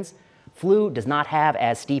American strains. Flu does not have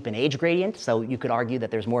as steep an age gradient, so you could argue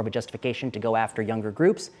that there's more of a justification to go after younger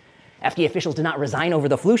groups. FDA officials did not resign over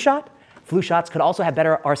the flu shot. Flu shots could also have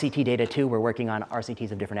better RCT data too. We're working on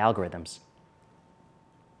RCTs of different algorithms.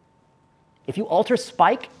 If you alter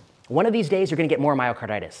spike, one of these days you're going to get more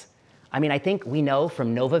myocarditis. I think we know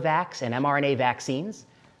from Novavax and mRNA vaccines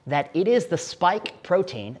that it is the spike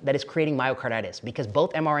protein that is creating myocarditis because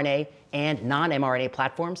both mRNA and non-mRNA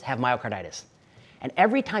platforms have myocarditis. And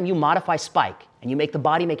every time you modify spike and you make the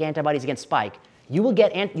body make antibodies against spike, you will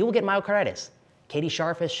get myocarditis. Katie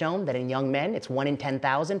Scharf has shown that in young men, it's 1 in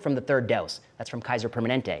 10,000 from the third dose. That's from Kaiser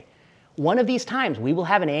Permanente. One of these times, we will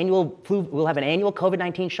have an annual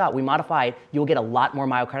COVID-19 shot. We modify it, you'll get a lot more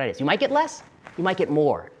myocarditis. You might get less, you might get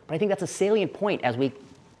more. But I think that's a salient point as we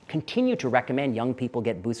continue to recommend young people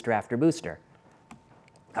get booster after booster.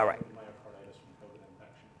 All right.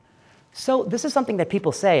 So this is something that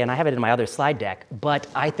people say, and I have it in my other slide deck, but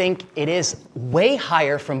I think it is way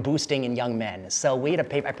higher from boosting in young men. So we had a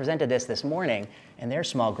paper, I presented this morning in their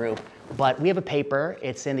small group, but we have a paper,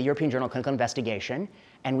 it's in the European Journal of Clinical Investigation,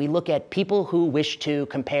 and we look at people who wish to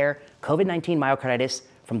compare COVID-19 myocarditis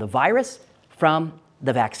from the virus from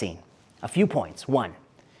the vaccine. A few points. One,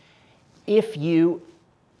 if you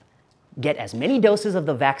get as many doses of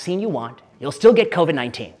the vaccine you want, you'll still get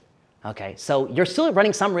COVID-19. Okay, so you're still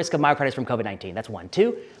running some risk of myocarditis from COVID-19. That's one.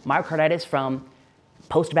 Two, myocarditis from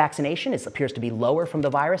post-vaccination appears to be lower from the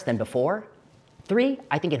virus than before. Three,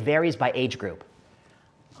 I think it varies by age group.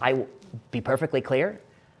 I will be perfectly clear.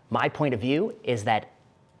 My point of view is that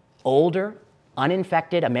older,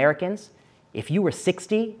 uninfected Americans, if you were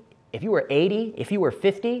 60, if you were 80, if you were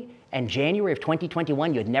 50, and January of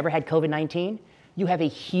 2021 you had never had COVID-19, you have a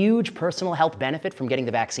huge personal health benefit from getting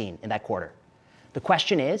the vaccine in that quarter. The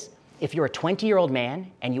question is, if you're a 20-year-old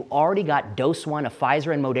man and you already got dose 1 of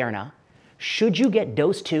Pfizer and Moderna, should you get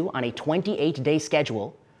dose 2 on a 28-day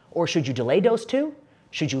schedule Or should you delay dose 2?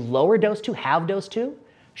 Should you lower dose 2, have dose 2?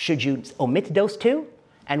 Should you omit dose 2?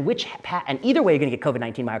 And which path, and either way you're going to get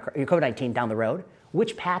COVID-19 down the road.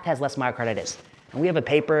 Which path has less myocarditis? And we have a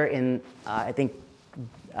paper in, I think,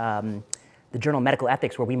 the Journal of Medical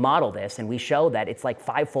Ethics where we model this, and we show that it's like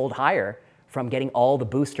 5-fold higher from getting all the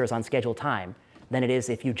boosters on scheduled time than it is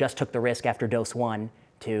if you just took the risk after dose 1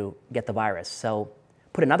 to get the virus. So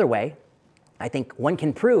put another way, I think one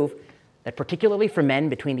can prove that particularly for men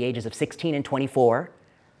between the ages of 16 and 24,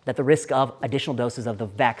 that the risk of additional doses of the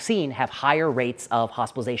vaccine have higher rates of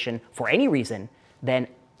hospitalization for any reason than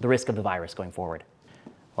the risk of the virus going forward.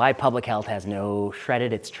 Why public health has no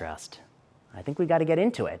shredded its trust. I think we got to get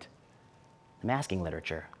into it. The masking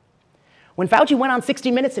literature. When Fauci went on 60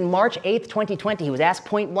 Minutes in March 8th, 2020, he was asked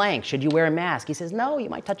point blank, should you wear a mask? He says, no, you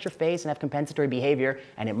might touch your face and have compensatory behavior,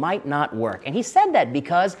 and it might not work. And he said that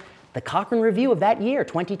because the Cochrane review of that year,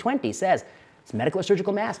 2020, says, it's medical or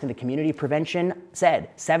surgical mask in the community prevention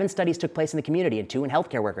said 7 studies took place in the community and 2 in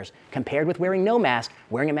healthcare workers. Compared with wearing no mask,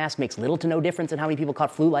 wearing a mask makes little to no difference in how many people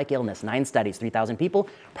caught flu-like illness. 9 studies, 3,000 people,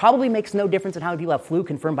 probably makes no difference in how many people have flu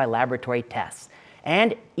confirmed by laboratory tests.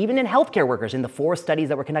 And even in healthcare workers, in the 4 studies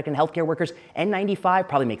that were conducted in healthcare workers, N95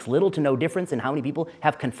 probably makes little to no difference in how many people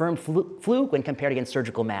have confirmed flu when compared against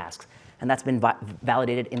surgical masks. And that's been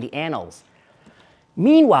validated in the annals.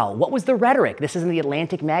 Meanwhile, what was the rhetoric? This is in the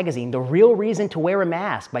Atlantic magazine, The Real Reason to Wear a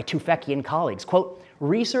Mask by Tufekci and colleagues. Quote,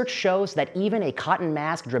 research shows that even a cotton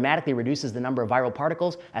mask dramatically reduces the number of viral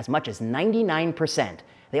particles as much as 99%.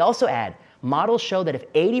 They also add, models show that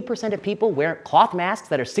if 80% of people wear cloth masks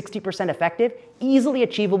that are 60% effective, easily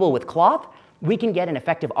achievable with cloth, we can get an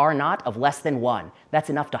effective R0 of less than 1. That's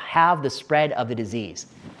enough to halve the spread of the disease.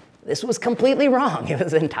 This was completely wrong. It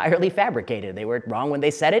was entirely fabricated. They were wrong when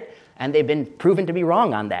they said it, and they've been proven to be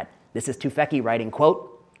wrong on that. This is Tufekci writing,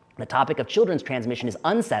 quote, the topic of children's transmission is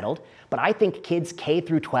unsettled, but I think kids K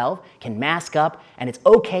through 12 can mask up, and it's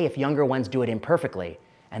okay if younger ones do it imperfectly.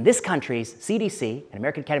 And this country's CDC and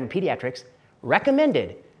American Academy of Pediatrics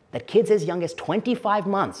recommended that kids as young as 25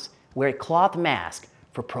 months wear a cloth mask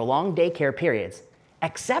for prolonged daycare periods,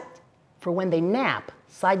 except for when they nap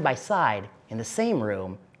side by side in the same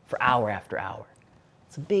room for hour after hour.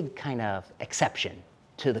 It's a big kind of exception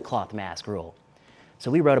to the cloth mask rule.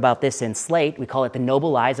 So we wrote about this in Slate. We call it the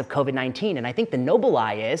noble lies of COVID-19. And I think the noble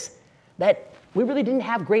lie is that we really didn't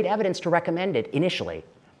have great evidence to recommend it initially.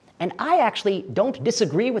 And I actually don't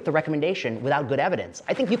disagree with the recommendation without good evidence.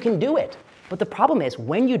 I think you can do it. But the problem is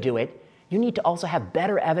when you do it, you need to also have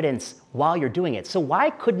better evidence while you're doing it. So why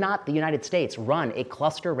could not the United States run a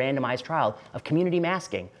cluster randomized trial of community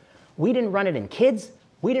masking? We didn't run it in kids.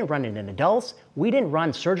 We didn't run it in adults. We didn't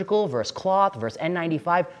run surgical versus cloth versus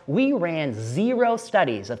N95. We ran 0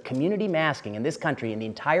 studies of community masking in this country in the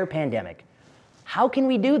entire pandemic. How can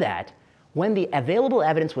we do that when the available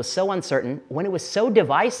evidence was so uncertain, when it was so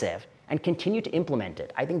divisive, and continue to implement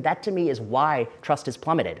it? I think that to me is why trust has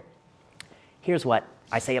plummeted. Here's what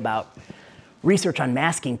I say about research on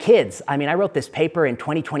masking kids. I mean, I wrote this paper in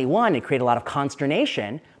 2021. It created a lot of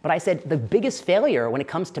consternation. But I said the biggest failure when it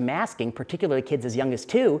comes to masking, particularly kids as young as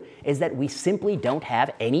 2, is that we simply don't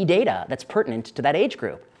have any data that's pertinent to that age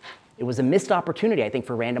group. It was a missed opportunity, I think,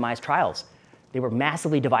 for randomized trials. They were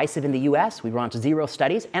massively divisive in the US. We ran 0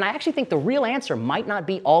 studies. And I actually think the real answer might not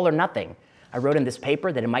be all or nothing. I wrote in this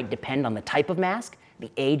paper that it might depend on the type of mask, the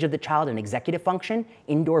age of the child and executive function,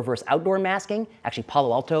 indoor versus outdoor masking. Actually,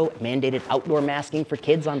 Palo Alto mandated outdoor masking for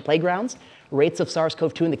kids on playgrounds. Rates of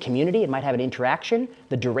SARS-CoV-2 in the community, it might have an interaction,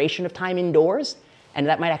 the duration of time indoors, and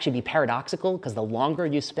that might actually be paradoxical because the longer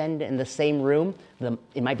you spend in the same room,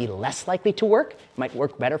 it might be less likely to work. It might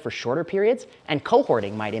work better for shorter periods, and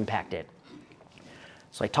cohorting might impact it.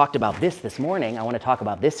 So I talked about this morning. I want to talk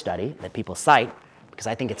about this study that people cite because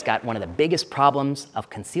I think it's got one of the biggest problems of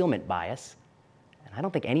concealment bias. And I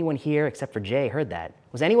don't think anyone here, except for Jay, heard that.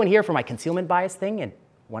 Was anyone here for my concealment bias thing at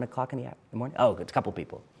 1 o'clock in the morning? Oh, it's a couple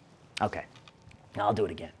people. Okay, I'll do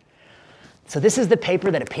it again. So this is the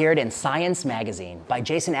paper that appeared in Science magazine by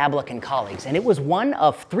Jason Ablock and colleagues. And it was one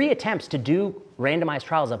of 3 attempts to do randomized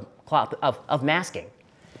trials of masking.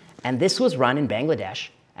 And this was run in Bangladesh.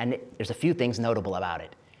 And there's a few things notable about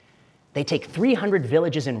it. They take 300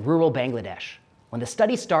 villages in rural Bangladesh. When the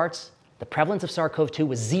study starts, the prevalence of SARS-CoV-2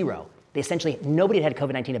 was 0. Nobody had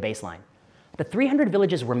COVID-19 at baseline. The 300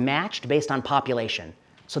 villages were matched based on population.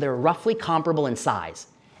 So they were roughly comparable in size.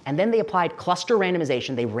 And then they applied cluster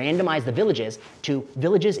randomization. They randomized the villages to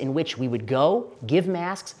villages in which we would go, give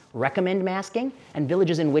masks, recommend masking, and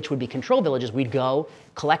villages in which would be control villages. We'd go,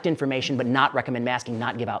 collect information, but not recommend masking,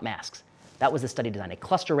 not give out masks. That was the study design, a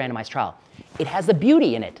cluster randomized trial. It has the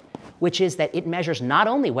beauty in it, which is that it measures not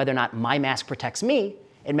only whether or not my mask protects me,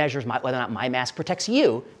 it measures whether or not my mask protects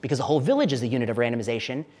you, because the whole village is the unit of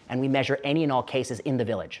randomization, and we measure any and all cases in the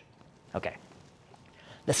village. Okay.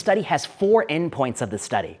 The study has 4 endpoints of the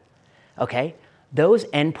study. Okay? Those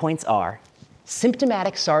endpoints are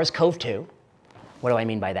symptomatic SARS-CoV-2. What do I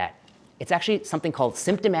mean by that? It's actually something called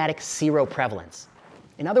symptomatic seroprevalence.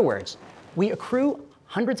 In other words, we accrue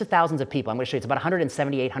hundreds of thousands of people. I'm going to show you it's about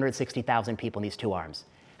 178, 160,000 people in these 2 arms.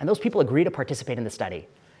 And those people agree to participate in the study.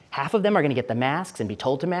 Half of them are going to get the masks and be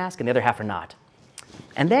told to mask, and the other half are not.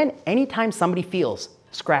 And then anytime somebody feels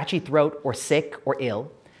scratchy throat or sick or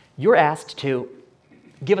ill, you're asked to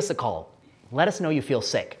give us a call. Let us know you feel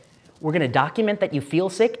sick. We're going to document that you feel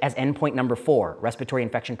sick as endpoint number 4, respiratory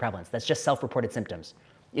infection prevalence. That's just self-reported symptoms.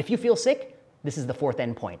 If you feel sick, this is the 4th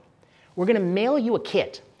endpoint. We're going to mail you a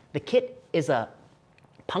kit. The kit is a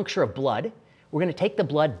puncture of blood. We're going to take the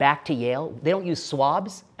blood back to Yale. They don't use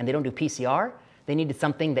swabs, and they don't do PCR. They needed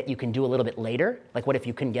something that you can do a little bit later. Like what if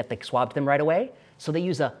you couldn't get the swab to them right away? So they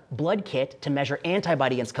use a blood kit to measure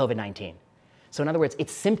antibody against COVID-19. So in other words,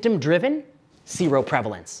 it's symptom-driven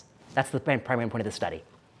seroprevalence. That's the primary endpoint of the study.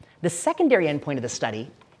 The secondary endpoint of the study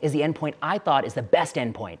is the endpoint I thought is the best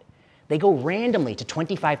endpoint. They go randomly to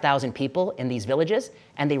 25,000 people in these villages,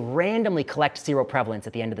 and they randomly collect seroprevalence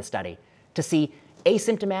at the end of the study to see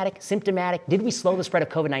asymptomatic, symptomatic, did we slow the spread of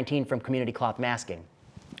COVID-19 from community cloth masking?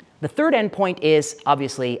 The third endpoint is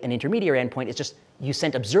obviously an intermediary endpoint. It's just you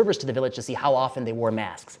sent observers to the village to see how often they wore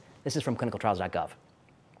masks. This is from clinicaltrials.gov.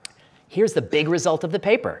 Here's the big result of the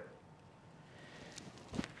paper.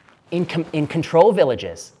 In control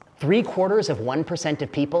villages, 0.75%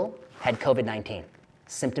 of people had COVID-19,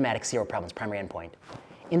 symptomatic seroprevalence, primary endpoint.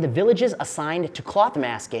 In the villages assigned to cloth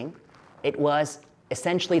masking, it was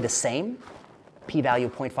essentially the same, p-value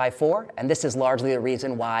 0.54, and this is largely the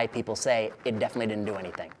reason why people say it definitely didn't do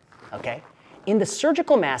anything, okay? In the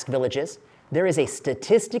surgical mask villages, there is a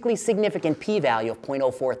statistically significant p-value of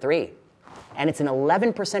 0.043, and it's an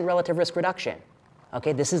 11% relative risk reduction,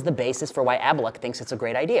 okay? This is the basis for why Abeluk thinks it's a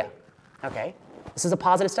great idea, okay? This is a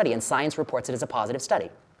positive study, and Science reports it as a positive study.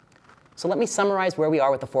 So let me summarize where we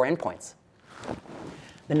are with the 4 endpoints.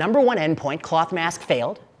 The number 1 endpoint, cloth mask,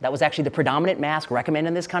 failed. That was actually the predominant mask recommended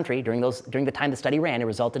in this country during the time the study ran. It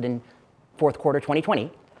resulted in 4th quarter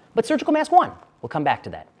 2020. But surgical mask won. We'll come back to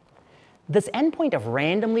that. This endpoint of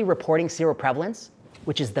randomly reporting seroprevalence,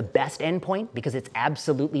 which is the best endpoint because it's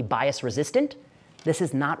absolutely bias resistant, this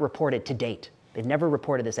is not reported to date. They've never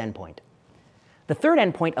reported this endpoint. The third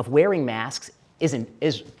endpoint of wearing masks is an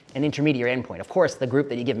intermediary endpoint. Of course, the group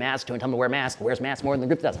that you give masks to and tell them to wear masks wears masks more than the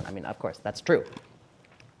group that doesn't. I mean, of course, that's true.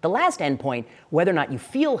 The last endpoint, whether or not you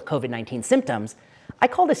feel COVID-19 symptoms, I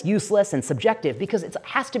call this useless and subjective because it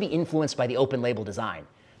has to be influenced by the open label design.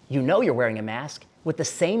 You know you're wearing a mask. With the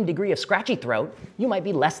same degree of scratchy throat, you might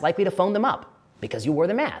be less likely to phone them up because you wore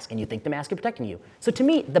the mask and you think the mask is protecting you. So to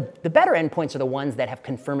me, the better endpoints are the ones that have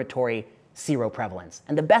confirmatory seroprevalence,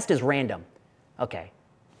 and the best is random. Okay,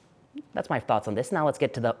 that's my thoughts on this. Now let's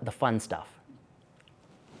get to the fun stuff.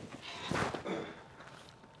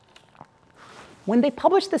 When they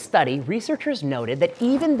published the study, researchers noted that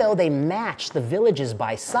even though they matched the villages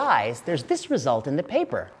by size, there's this result in the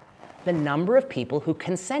paper: the number of people who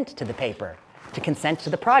consent to the paper, to consent to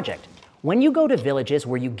the project. When you go to villages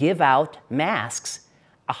where you give out masks,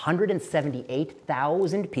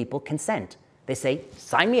 178,000 people consent. They say,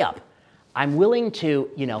 sign me up. I'm willing to,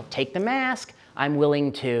 take the mask. I'm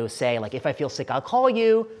willing to say, like, if I feel sick, I'll call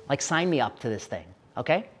you. Like, sign me up to this thing,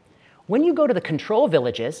 okay? When you go to the control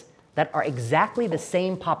villages that are exactly the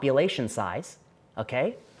same population size,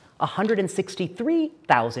 okay,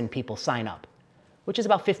 163,000 people sign up, which is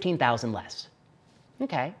about 15,000 less.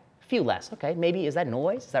 Okay, a few less. Okay, maybe, is that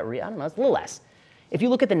noise? Is that real? I don't know, it's a little less. If you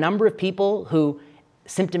look at the number of people who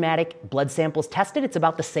symptomatic blood samples tested, it's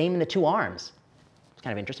about the same in the 2 arms. It's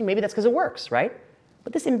kind of interesting. Maybe that's because it works, right?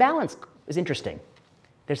 But this imbalance is interesting.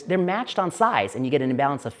 They're matched on size, and you get an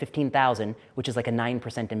imbalance of 15,000, which is like a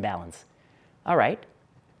 9% imbalance. All right.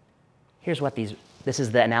 Here's what this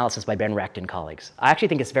is the analysis by Ben Recht and colleagues. I actually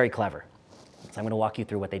think it's very clever. So I'm going to walk you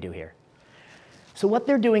through what they do here. So what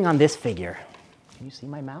they're doing on this figure, can you see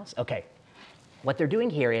my mouse? Okay. What they're doing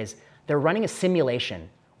here is they're running a simulation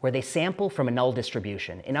where they sample from a null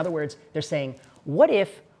distribution. In other words, they're saying, what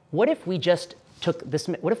if we just took this,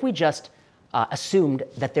 what if we just assumed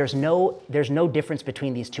that there's no difference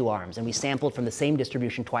between these 2 arms, and we sampled from the same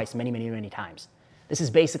distribution twice many, many, many times. This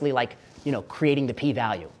is basically like, creating the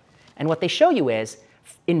p-value. And what they show you is,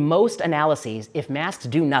 in most analyses, if masks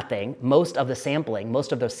do nothing, most of the sampling,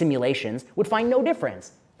 most of those simulations would find no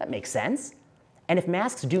difference. That makes sense. And if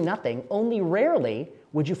masks do nothing, only rarely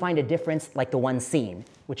would you find a difference like the one seen,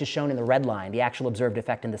 which is shown in the red line, the actual observed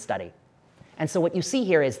effect in the study. And so what you see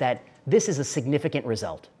here is that this is a significant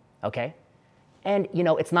result, okay? And you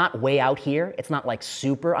know, it's not way out here. It's not like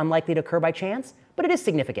super unlikely to occur by chance, but it is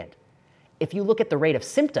significant. If you look at the rate of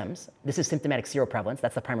symptoms, this is symptomatic seroprevalence,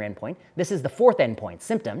 that's the primary endpoint. This is the fourth endpoint,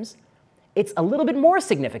 symptoms. It's a little bit more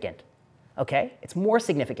significant, okay? It's more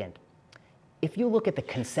significant. If you look at the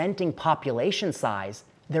consenting population size,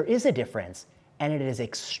 there is a difference, and it is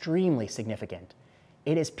extremely significant.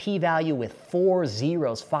 It is p-value with 4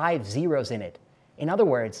 zeros, 5 zeros in it. In other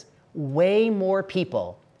words, way more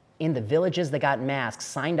people in the villages that got masks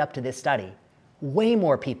signed up to this study, way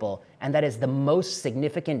more people, and that is the most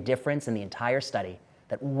significant difference in the entire study,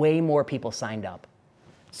 that way more people signed up.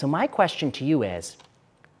 So my question to you is,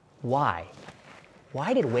 why?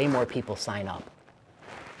 Why did way more people sign up?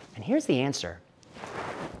 And here's the answer: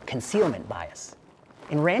 concealment bias.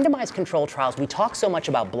 In randomized controlled trials, we talk so much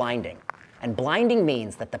about blinding. And blinding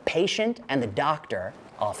means that the patient and the doctor,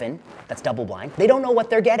 often, that's double blind, they don't know what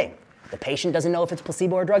they're getting. The patient doesn't know if it's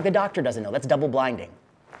placebo or drug, the doctor doesn't know, that's double blinding.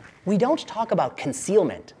 We don't talk about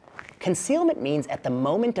concealment. Concealment means at the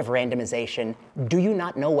moment of randomization, do you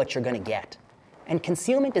not know what you're going to get? And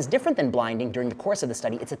concealment is different than blinding during the course of the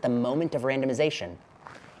study, it's at the moment of randomization.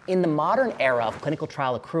 In the modern era of clinical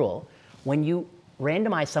trial accrual, when you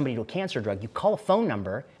randomize somebody to a cancer drug, you call a phone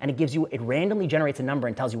number and it randomly generates a number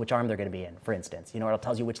and tells you which arm they're going to be in, for instance. You know, it'll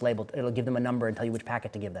tell you which label, it'll give them a number and tell you which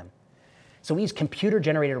packet to give them. So we use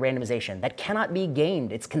computer-generated randomization. That cannot be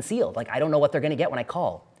gamed, it's concealed. Like, I don't know what they're going to get when I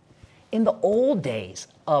call. In the old days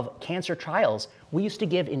of cancer trials, we used to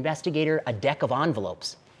give investigator a deck of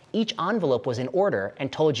envelopes. Each envelope was in order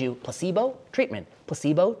and told you placebo, treatment,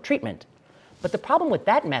 placebo, treatment. But the problem with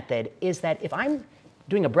that method is that if I'm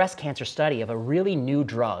doing a breast cancer study of a really new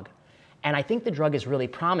drug, and I think the drug is really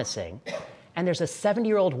promising, and there's a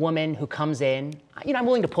 70-year-old woman who comes in, you know, I'm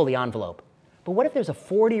willing to pull the envelope. But what if there's a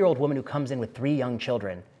 40-year-old woman who comes in with 3 young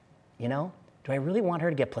children? You know, do I really want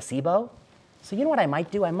her to get placebo? So you know what I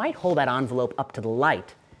might do? I might hold that envelope up to the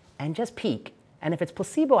light and just peek. And if it's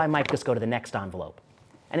placebo, I might just go to the next envelope.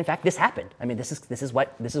 And in fact, this happened. I mean, this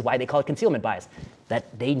is why they call it concealment bias,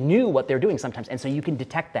 that they knew what they're doing sometimes, and so you can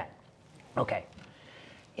detect that. Okay.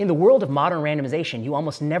 In the world of modern randomization, you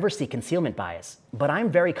almost never see concealment bias, but I'm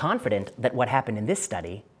very confident that what happened in this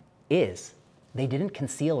study is they didn't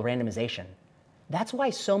conceal randomization. That's why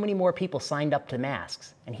so many more people signed up to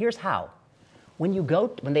masks, and here's how. When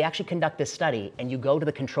they actually conduct this study and you go to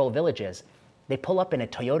the control villages, they pull up in a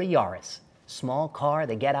Toyota Yaris, small car,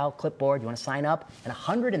 they get out, clipboard, you want to sign up, and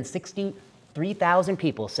 163,000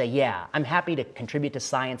 people say, yeah, I'm happy to contribute to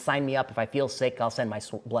science, sign me up, if I feel sick, I'll send my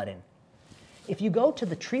blood in. If you go to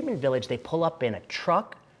the treatment village, they pull up in a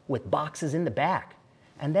truck with boxes in the back.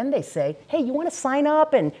 And then they say, hey, you want to sign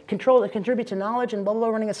up and contribute to knowledge and blah, blah, blah,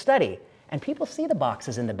 running a study. And people see the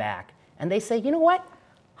boxes in the back. And they say, you know what?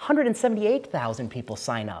 178,000 people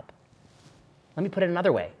sign up. Let me put it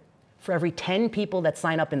another way. For every 10 people that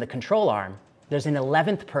sign up in the control arm, there's an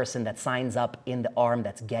 11th person that signs up in the arm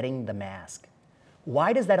that's getting the mask.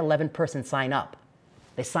 Why does that 11th person sign up?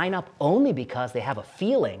 They sign up only because they have a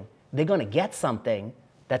feeling they're going to get something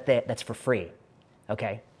that's for free,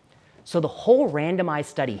 okay? So the whole randomized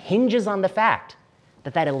study hinges on the fact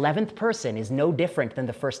that that 11th person is no different than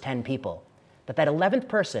the first 10 people. That 11th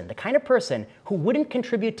person, the kind of person who wouldn't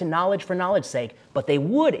contribute to knowledge for knowledge's sake, but they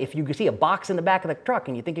would if you see a box in the back of the truck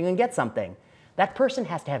and you think you're going to get something, that person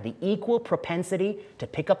has to have the equal propensity to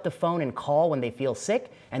pick up the phone and call when they feel sick,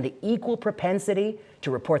 and the equal propensity to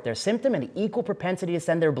report their symptom, and the equal propensity to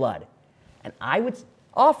send their blood. And I would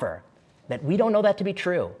offer that we don't know that to be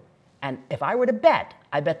true. And if I were to bet,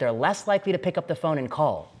 I bet they're less likely to pick up the phone and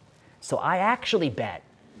call. So I actually bet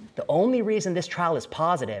the only reason this trial is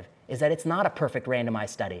positive is that it's not a perfect randomized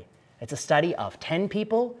study. It's a study of 10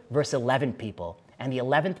 people versus 11 people. And the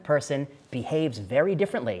 11th person behaves very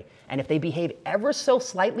differently. And if they behave ever so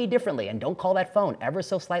slightly differently, and don't call that phone, ever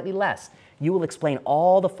so slightly less, you will explain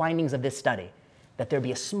all the findings of this study, that there'd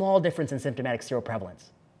be a small difference in symptomatic seroprevalence.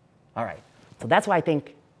 All right, so that's why I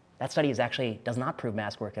think that study does not prove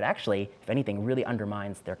mask work. It actually, if anything, really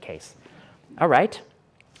undermines their case. All right,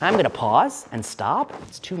 I'm going to pause and stop.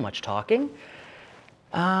 It's too much talking.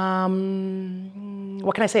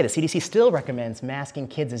 What can I say? The CDC still recommends masking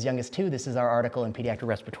kids as young as 2. This is our article in Pediatric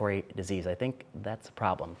Respiratory Disease. I think that's a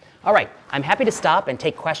problem. All right, I'm happy to stop and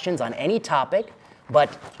take questions on any topic, but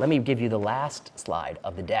let me give you the last slide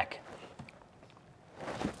of the deck.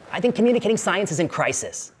 I think communicating science is in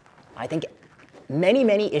crisis. I think many,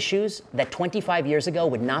 many issues that 25 years ago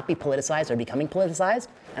would not be politicized are becoming politicized.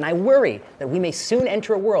 And I worry that we may soon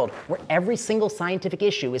enter a world where every single scientific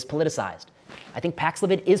issue is politicized. I think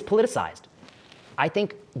Paxlovid is politicized. I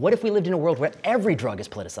think, what if we lived in a world where every drug is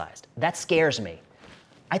politicized? That scares me.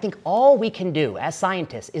 I think all we can do as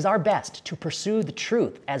scientists is our best to pursue the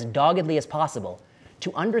truth as doggedly as possible,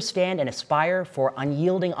 to understand and aspire for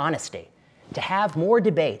unyielding honesty, to have more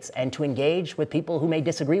debates and to engage with people who may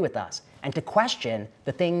disagree with us, and to question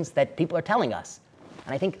the things that people are telling us.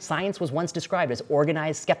 And I think science was once described as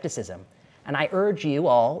organized skepticism. And I urge you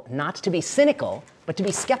all not to be cynical, but to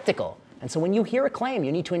be skeptical. And so when you hear a claim,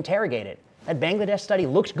 you need to interrogate it. That Bangladesh study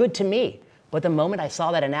looked good to me, but the moment I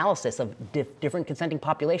saw that analysis of different consenting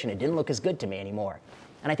population, it didn't look as good to me anymore.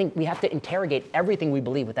 And I think we have to interrogate everything we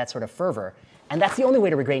believe with that sort of fervor. And that's the only way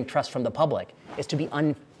to regain trust from the public, is to be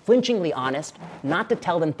unflinchingly honest, not to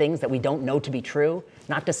tell them things that we don't know to be true,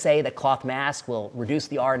 not to say that cloth masks will reduce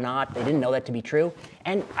the R naught. They didn't know that to be true.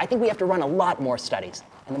 And I think we have to run a lot more studies.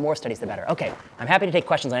 And the more studies, the better. Okay, I'm happy to take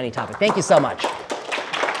questions on any topic. Thank you so much.